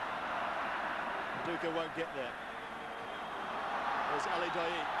 Viduka won't get there. There's Ali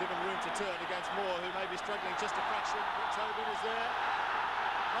Daei given room to turn against Moore, who may be struggling just a fraction, but Tobin is there.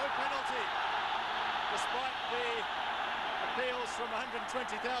 No penalty, despite the appeals from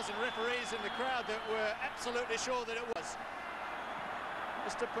 120,000 referees in the crowd that were absolutely sure that it was.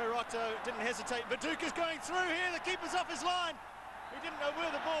 Mr. Peyretto didn't hesitate. Viduka's going through here. The keeper's off his line. He didn't know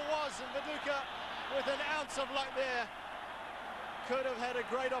where the ball was, and Viduka, with an ounce of luck there, could have had a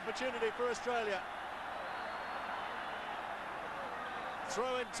great opportunity for Australia.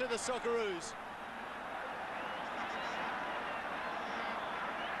 Throw into the Socceroos.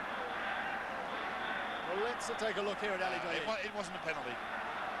 Let's take a look here at Ali Daei. It wasn't a penalty.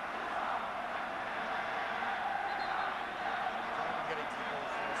 Getting to the ball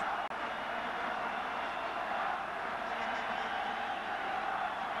first.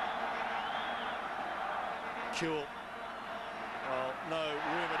 Kuhl. Well, no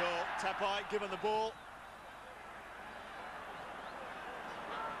room at all. Tapai given the ball.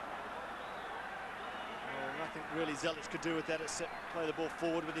 Well, nothing really Zelic could do with that except play the ball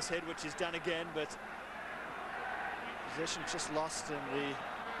forward with his head, which he's done again, but possession just lost in the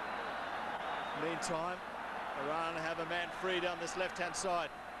meantime. Iran have a man free down this left-hand side.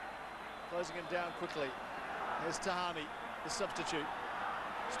 Closing him down quickly. There's Tahami, the substitute.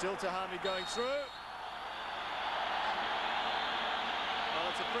 Still Tahami going through. Well,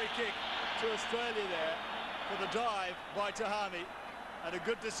 it's a free kick to Australia there for the dive by Tahami. And a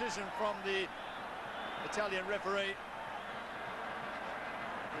good decision from the Italian referee.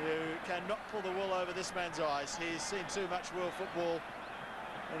 You cannot pull the wool over this man's eyes. He's seen too much world football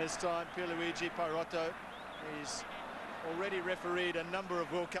in his time. Pierluigi, Pairetto. He's already refereed a number of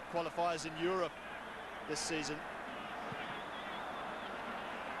World Cup qualifiers in Europe this season.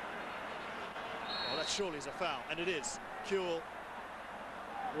 Well, that surely is a foul, and it is. Kuhl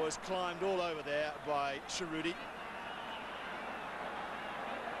was climbed all over there by Sharudi.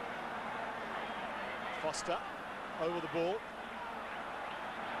 Foster over the ball.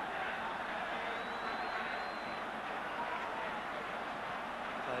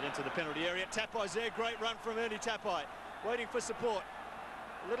 Played into the penalty area. Tapai's there, great run from Ernie Tapai. Waiting for support.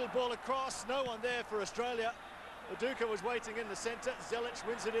 A little ball across, no one there for Australia. Uduka was waiting in the centre. Zelic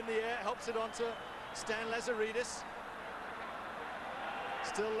wins it in the air, helps it on to Stan Lazaridis.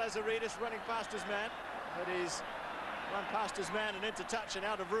 Still Lazaridis running past his man. But he's run past his man and into touch and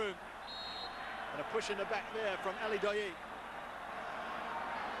out of room. And a push in the back there from Ali Daei.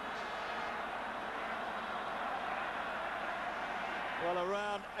 Well,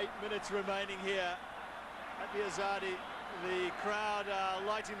 around 8 minutes remaining here at the Azadi. The crowd are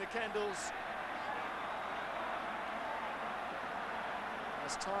lighting the candles.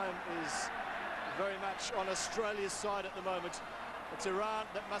 As time is very much on Australia's side at the moment. It's Iran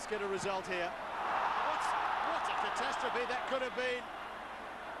that must get a result here. What a catastrophe that could have been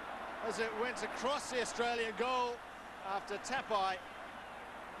as it went across the Australian goal after Tapai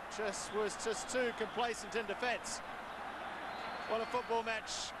was just too complacent in defence. Well, a football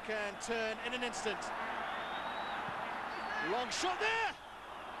match can turn in an instant. Long shot there!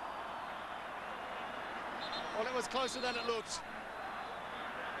 Well, it was closer than it looked.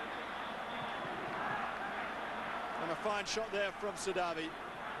 And a fine shot there from Saadavi.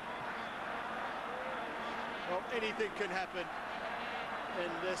 Well, anything can happen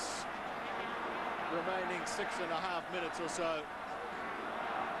in this remaining 6.5 minutes or so.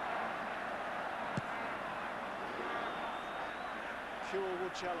 Kuhl will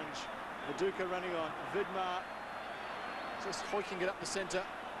challenge. Uduka running on. Vidmar just hoiking it up the centre.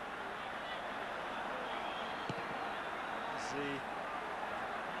 The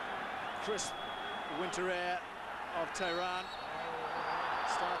crisp winter air of Tehran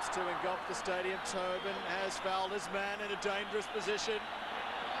starts to engulf the stadium. Tobin has fouled his man in a dangerous position.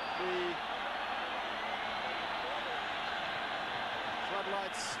 The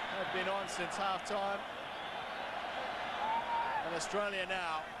floodlights have been on since half-time. And Australia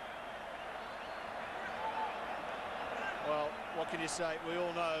now, well, what can you say? We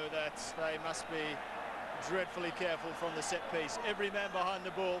all know that they must be dreadfully careful from the set piece. Every man behind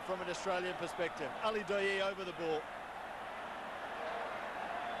the ball from an Australian perspective. Ali Daei over the ball.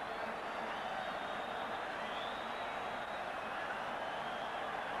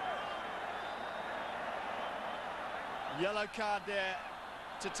 Yellow card there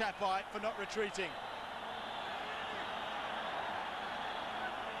to Tapai for not retreating.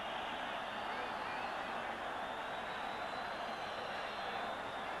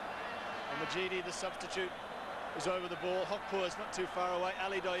 Majidi, the substitute, is over the ball. Khakpour is not too far away.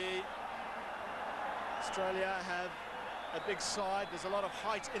 Ali Daei. Australia have a big side. There's a lot of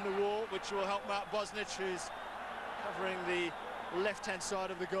height in the wall, which will help Mark Bosnich, who's covering the left-hand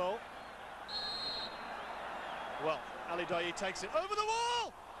side of the goal. Well, Ali Daei takes it over the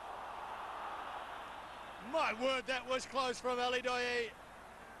wall! My word, that was close from Ali Daei.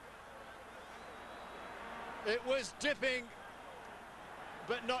 It was dipping,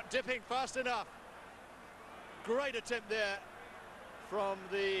 but not dipping fast enough. Great attempt there from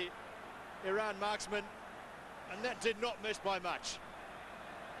the Iran marksman, and that did not miss by much.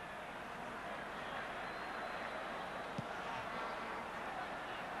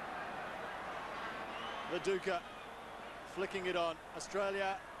 Viduka flicking it on.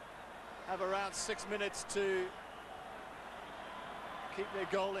 Australia have around 6 minutes to keep their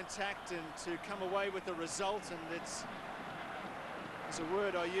goal intact and to come away with a result, and it's a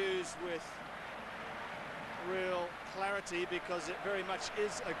word I use with real clarity because it very much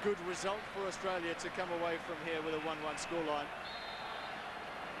is a good result for Australia to come away from here with a 1-1 scoreline.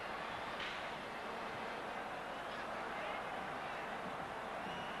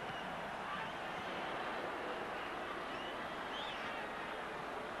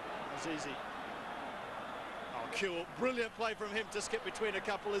 Azadi. Oh, cool. Brilliant play from him to skip between a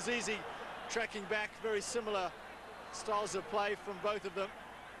couple. Azadi tracking back, very similar styles of play from both of them.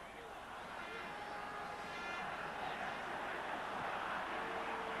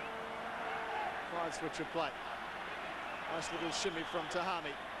 Fine switch of play. Nice little shimmy from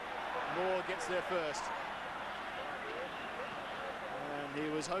Tahami. Moore gets there first. And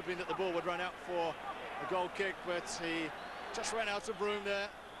he was hoping that the ball would run out for a goal kick, but he just ran out of room there.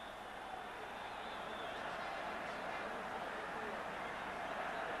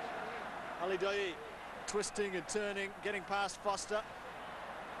 Alidai twisting and turning, getting past Foster.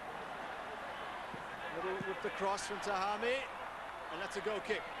 Little with the cross from Tahami, and that's a goal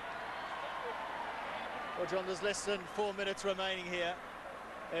kick. Well, John, there's less than 4 minutes remaining here.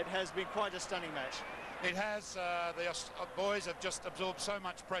 It has been quite a stunning match. It has. The boys have just absorbed so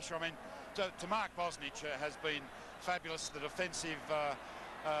mumuch pressure. I mean, to Mark Bosnich has been fabulous. The defensive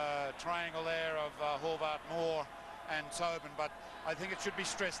triangle there of Horvath, Moore and Tobin, but I think it should be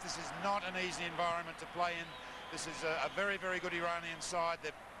stressed this is not an easy environment to play in. This is a very, very good Iranian side.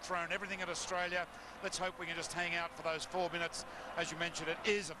 They've thrown everything at Australia. Let's hope we can just hang out for those 4 minutes. As you mentioned, it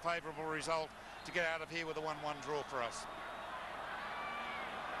is a favourable result to get out of here with a 1-1 draw for us.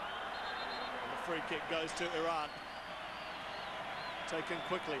 And the free kick goes to Iran. Taken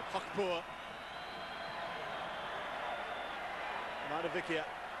quickly. Khakpour. Mahdavikia.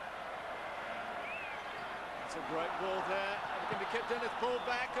 It's a great ball there. It can be kept in. It's pulled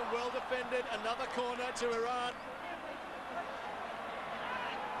back and well defended. Another corner to Iran.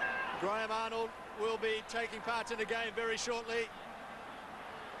 Graham Arnold will be taking part in the game very shortly.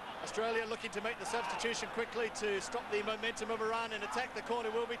 Australia looking to make the substitution quickly to stop the momentum of Iran and attack. The corner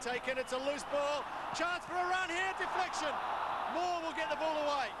will be taken. It's a loose ball. Chance for Iran here. Deflection. Moore will get the ball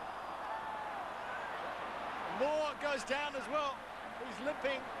away. Moore goes down as well. He's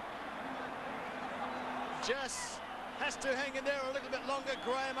limping. Just has to hang in there a little bit longer.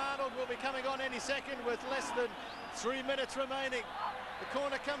 Graham Arnold will be coming on any second with less than 3 minutes remaining. The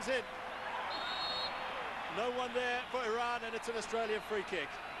corner comes in. No one there for Iran, and it's an Australian free kick.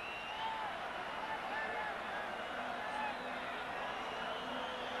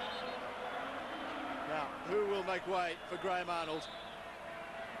 Now, who will make way for Graham Arnold?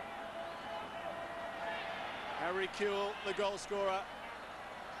 Harry Kewell, the goal scorer,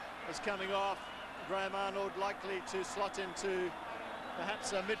 is coming off. Graham Arnold likely to slot into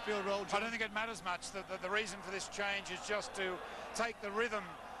perhaps a midfield role. I don't think it matters much. The reason for this change is just to take the rhythm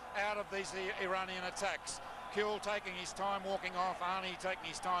out of these Iranian attacks. Kewell taking his time walking off, Arnie taking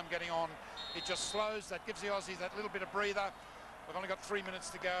his time getting on. It just slows, that gives the Aussies that little bit of breather. We've only got 3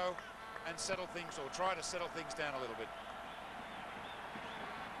 minutes to go and settle things, or try to settle things down a little bit.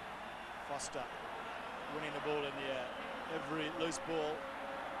 Foster winning the ball in the air. Every loose ball,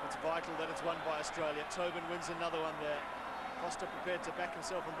 it's vital that it's won by Australia. Tobin wins another one there. Foster prepared to back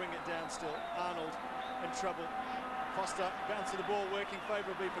himself and bring it down still. Arnold in trouble. Foster bouncing the ball, working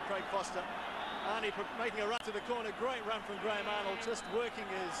favourably for Craig Foster. Arnie making a run to the corner. Great run from Graham Arnold, just working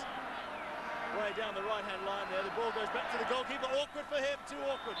his way down the right-hand line there. The ball goes back to the goalkeeper. Awkward for him, too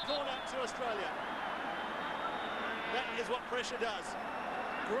awkward. Corner to Australia. That is what pressure does.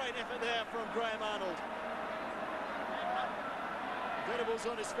 Great effort there from Graham Arnold. Venables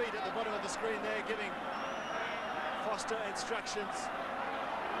on his feet at the bottom of the screen there, giving Foster instructions.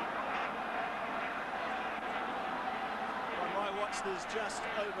 On my watch, there's just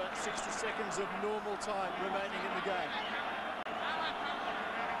over 60 seconds of normal time remaining in the game.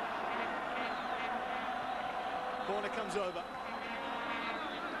 Corner comes over.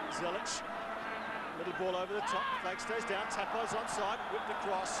 Zelic, little ball over the top. Flag stays down. Tapo's onside, whipped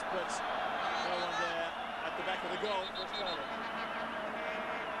across, but no one there at the back of the goal for Australia.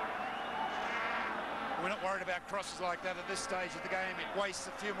 We're not worried about crosses like that at this stage of the game. It wastes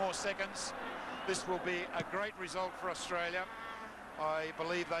a few more seconds. This will be a great result for Australia. I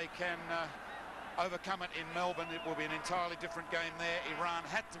believe they can overcome it in Melbourne. It will be an entirely different game there. Iran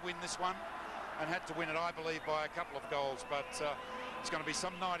had to win this one and had to win it, I believe, by a couple of goals. But it's going to be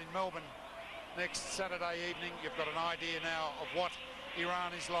some night in Melbourne next Saturday evening. You've got an idea now of what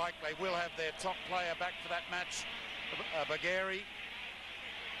Iran is like. They will have their top player back for that match, Bagheri.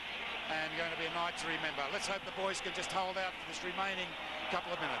 and going to be a night to remember. Let's hope the boys can just hold out for this remaining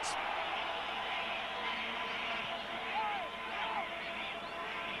couple of minutes.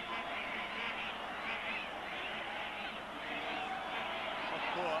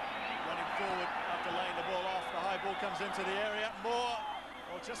 Khakpour running forward after laying the ball off. The high ball comes into the area. Moore,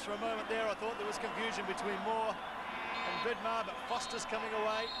 well, just for a moment there I thought there was confusion between Moore and Vidmar, but Foster's coming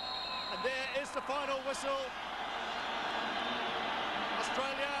away. And there is the final whistle.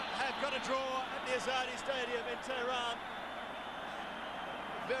 Australia have got a draw at the Azadi Stadium in Tehran.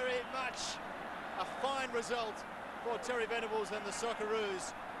 Very much a fine result for Terry Venables and the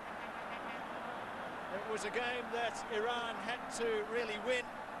Socceroos. It was a game that Iran had to really win.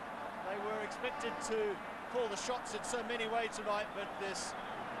 They were expected to call the shots in so many ways tonight, but this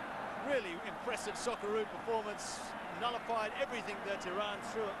really impressive Socceroo performance nullified everything that Iran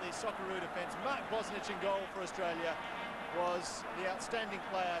threw at the Socceroo defence. Mark Bosnich in goal for Australia was the outstanding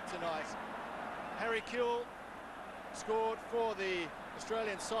player tonight. Harry Kewell scored for the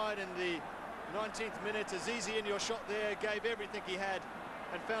Australian side in the 19th minute. Azizi in your shot there gave everything he had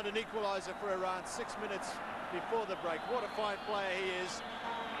and found an equaliser for Iran 6 minutes before the break. What a fine player he is.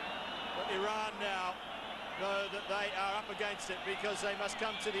 But Iran now know that they are up against it because they must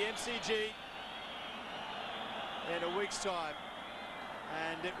come to the MCG in a week's time,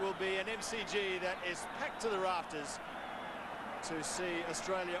 and it will be an MCG that is packed to the rafters to see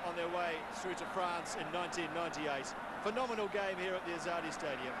Australia on their way through to France in 1998. Phenomenal game here at the Azadi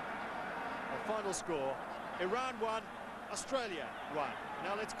Stadium. The final score, Iran 1, Australia 1.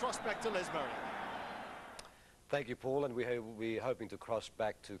 Now let's cross back to Les Murray. Thank you, Paul, and we'll be hoping to cross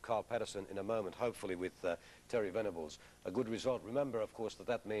back to Carl Patterson in a moment, hopefully with Terry Venables. A good result. Remember, of course,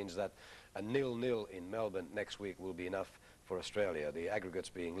 that means that a 0-0 in Melbourne next week will be enough for Australia. The aggregates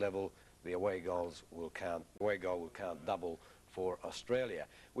being level, the away goals will count. Away goal will count double for Australia.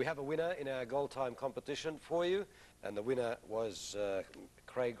 We have a winner in our goal time competition for you, and the winner was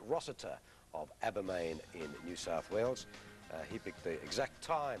Craig Rossiter of Abermain in New South Wales. He picked the exact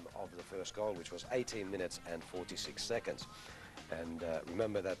time of the first goal, which was 18 minutes and 46 seconds. And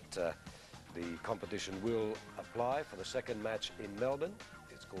remember that the competition will apply for the second match in Melbourne.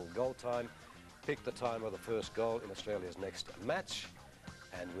 It's called Goal Time. Pick the time of the first goal in Australia's next match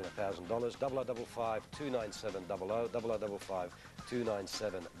and win $1,000. 0055 297 00, 0055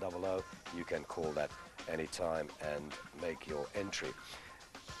 297 00. You can call that anytime and make your entry.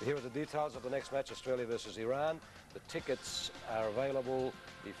 Here are the details of the next match, Australia versus Iran. The tickets are available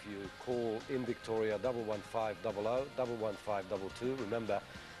if you call in Victoria 11500, 11522. Remember,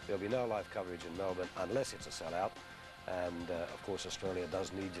 there'll be no live coverage in Melbourne unless it's a sellout. And of course, Australia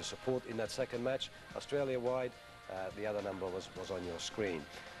does need your support in that second match. Australia-wide, the other number was on your screen.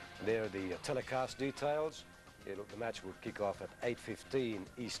 There are the telecast details. The match will kick off at 8:15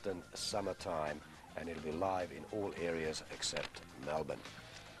 Eastern Summer Time, and it'll be live in all areas except Melbourne.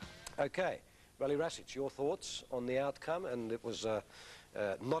 Okay. Rally Rasic, your thoughts on the outcome, and it was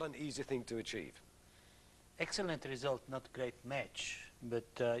not an easy thing to achieve. Excellent result, not great match,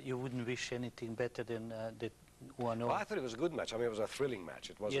 but you wouldn't wish anything better than the 1-0. Well, I thought it was a good match. I mean, it was a thrilling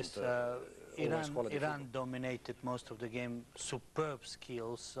match. It wasn't Iran dominated most of the game. Superb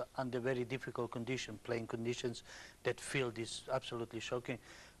skills under very difficult conditions, playing conditions. That field is absolutely shocking.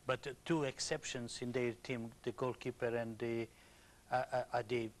 But two exceptions in their team, the goalkeeper and the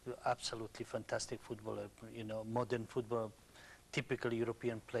absolutely fantastic footballer, you know, modern footballer, typical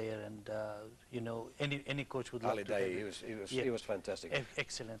European player, and you know, any coach would love to have him. He was fantastic.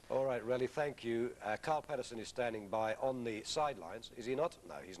 Excellent. All right, Relly, thank you. Carl Patterson is standing by on the sidelines. Is he not?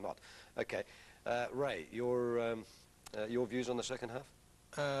 No, he's not. Okay, Ray, your views on the second half?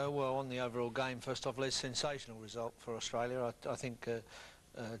 Well, on the overall game, first off, Les, sensational result for Australia. I think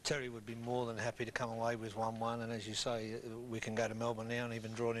Terry would be more than happy to come away with 1-1, and as you say, we can go to Melbourne now and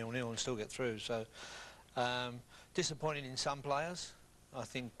even draw 0-0 and still get through. So disappointing in some players. I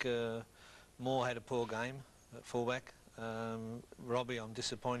think Moore had a poor game at fullback. Robbie I'm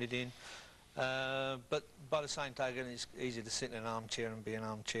disappointed in. But by the same token, it's easy to sit in an armchair and be an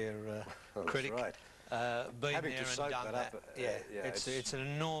armchair critic. That's right. Been Having there to and soak done that that. up, Yeah, it's an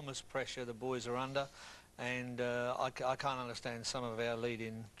enormous pressure the boys are under. And I can't understand some of our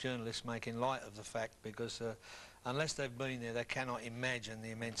leading journalists making light of the fact, because unless they've been there, they cannot imagine the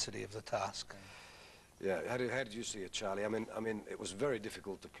immensity of the task. Yeah, how did you see it, Charlie? I mean, it was very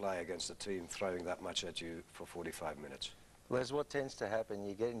difficult to play against a team throwing that much at you for 45 minutes. Les, what tends to happen,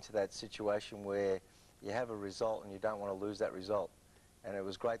 you get into that situation where you have a result and you don't want to lose that result. And it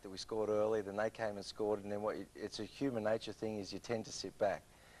was great that we scored early, then they came and scored, and then it's a human nature thing is you tend to sit back.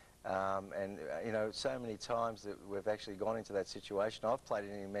 You know, so many times that we've actually gone into that situation. I've played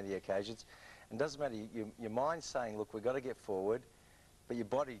it in many occasions. And it doesn't matter, your mind's saying, look, we've got to get forward, but your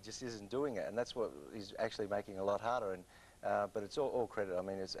body just isn't doing it. And that's what is actually making it a lot harder. But it's all credit. I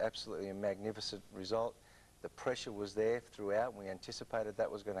mean, it's absolutely a magnificent result. The pressure was there throughout, and we anticipated that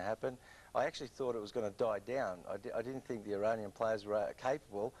was going to happen. I actually thought it was going to die down. I didn't think the Iranian players were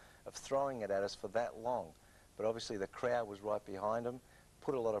capable of throwing it at us for that long. But obviously the crowd was right behind them,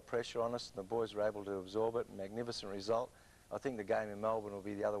 put a lot of pressure on us, and the boys were able to absorb it. Magnificent result. I think the game in Melbourne will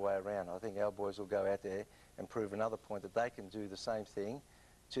be the other way around. I think our boys will go out there and prove another point that they can do the same thing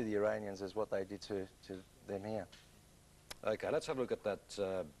to the Iranians as what they did to them here. Okay, let's have a look at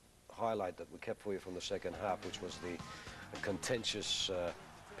that highlight that we kept for you from the second half, which was the contentious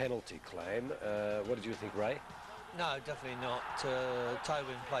penalty claim. What did you think, Ray? No, definitely not.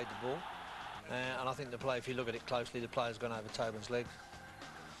 Tobin played the ball, and I think the play, if you look at it closely, the player's gone over Tobin's legs.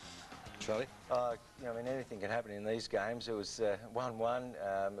 Charlie? You know, I mean, anything can happen in these games. It was 1-1.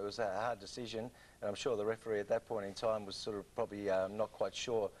 It was a hard decision, and I'm sure the referee at that point in time was sort of probably not quite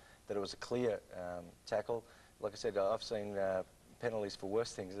sure that it was a clear tackle. Like I said, I've seen penalties for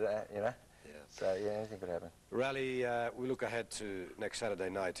worse things, you know. Yeah. So, yeah, anything could happen. Rally, we look ahead to next Saturday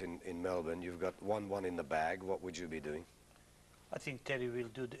night in Melbourne. You've got 1-1 in the bag. What would you be doing? I think Terry will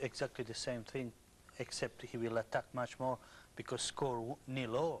do exactly the same thing, except he will attack much more, because score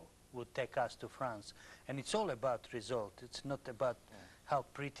 0 would take us to France. And it's all about result. It's not about how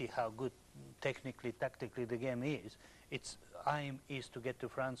pretty, how good technically, tactically the game is. Its aim is to get to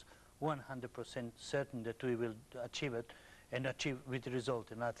France 100% certain that we will achieve it and achieve with the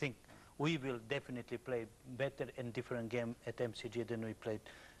result. And I think we will definitely play better and different game at MCG than we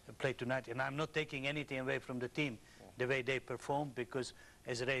played tonight. And I'm not taking anything away from the team, the way they performed, because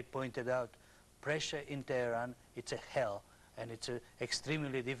as Ray pointed out, pressure in Tehran, it's a hell. And it's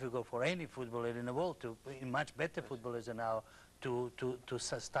extremely difficult for any footballer in the world, to much better footballers than now, to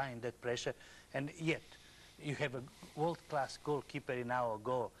sustain that pressure. And yet, you have a world-class goalkeeper in our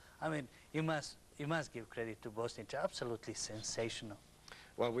goal. I mean, you must give credit to Bosnia. It's absolutely sensational.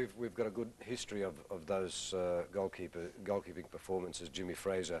 Well, we've got a good history of those goalkeeping performances. Jimmy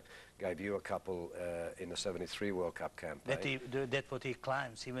Fraser gave you a couple in the '73 World Cup campaign. That's what he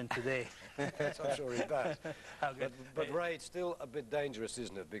climbs even today. Yes, I'm sure he does. But Ray, it's still a bit dangerous,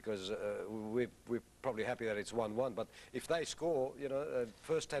 isn't it? Because we're probably happy that it's 1-1. But if they score, you know,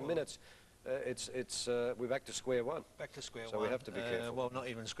 first 10 minutes, we're back to square one. Back to square one. So we have to be careful. Well, not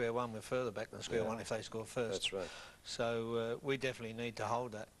even square one. We're further back than square one if they score first. That's right. So we definitely need to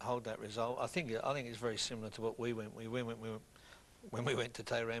hold that result. I think it's very similar to what we went. When we went to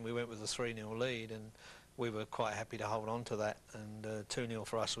Tehran, we went with a 3-0 lead, and we were quite happy to hold on to that. And 2-0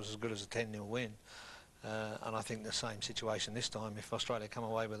 for us was as good as a 10-0 win. And I think the same situation this time. If Australia come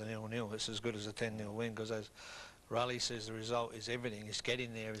away with a 0-0, it's as good as a 10-0 win, because as Raleigh says, the result is everything. It's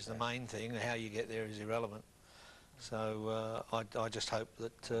getting there is the main thing. How you get there is irrelevant. So I just hope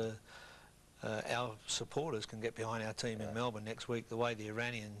that our supporters can get behind our team in Melbourne next week the way the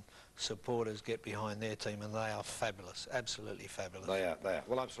Iranian supporters get behind their team, and they are fabulous, absolutely fabulous. They are.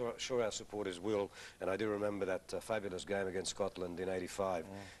 Well, I'm sure our supporters will, and I do remember that fabulous game against Scotland in '85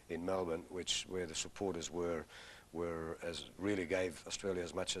 in Melbourne, where the supporters really gave Australia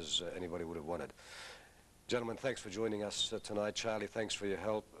as much as anybody would have wanted. Gentlemen, thanks for joining us tonight. Charlie, thanks for your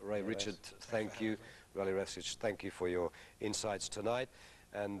help. Ray, Richard, thank you. Rally Resic, thank you for your insights tonight.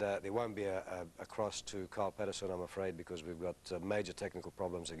 And there won't be a cross to Carl Patterson, I'm afraid, because we've got major technical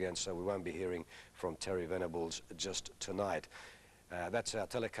problems again, so we won't be hearing from Terry Venables just tonight. That's our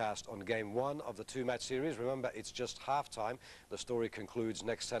telecast on Game 1 of the 2-match series. Remember, it's just half-time. The story concludes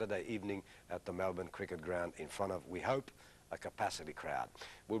next Saturday evening at the Melbourne Cricket Ground in front of, we hope, a capacity crowd.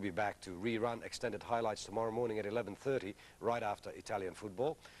 We'll be back to rerun extended highlights tomorrow morning at 11:30, right after Italian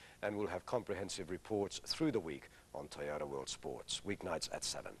football, and we'll have comprehensive reports through the week on Toyota World Sports, weeknights at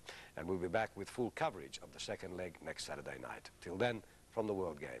 7. And we'll be back with full coverage of the second leg next Saturday night. Till then, from the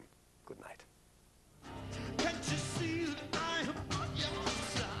World Game, good night. Can't you see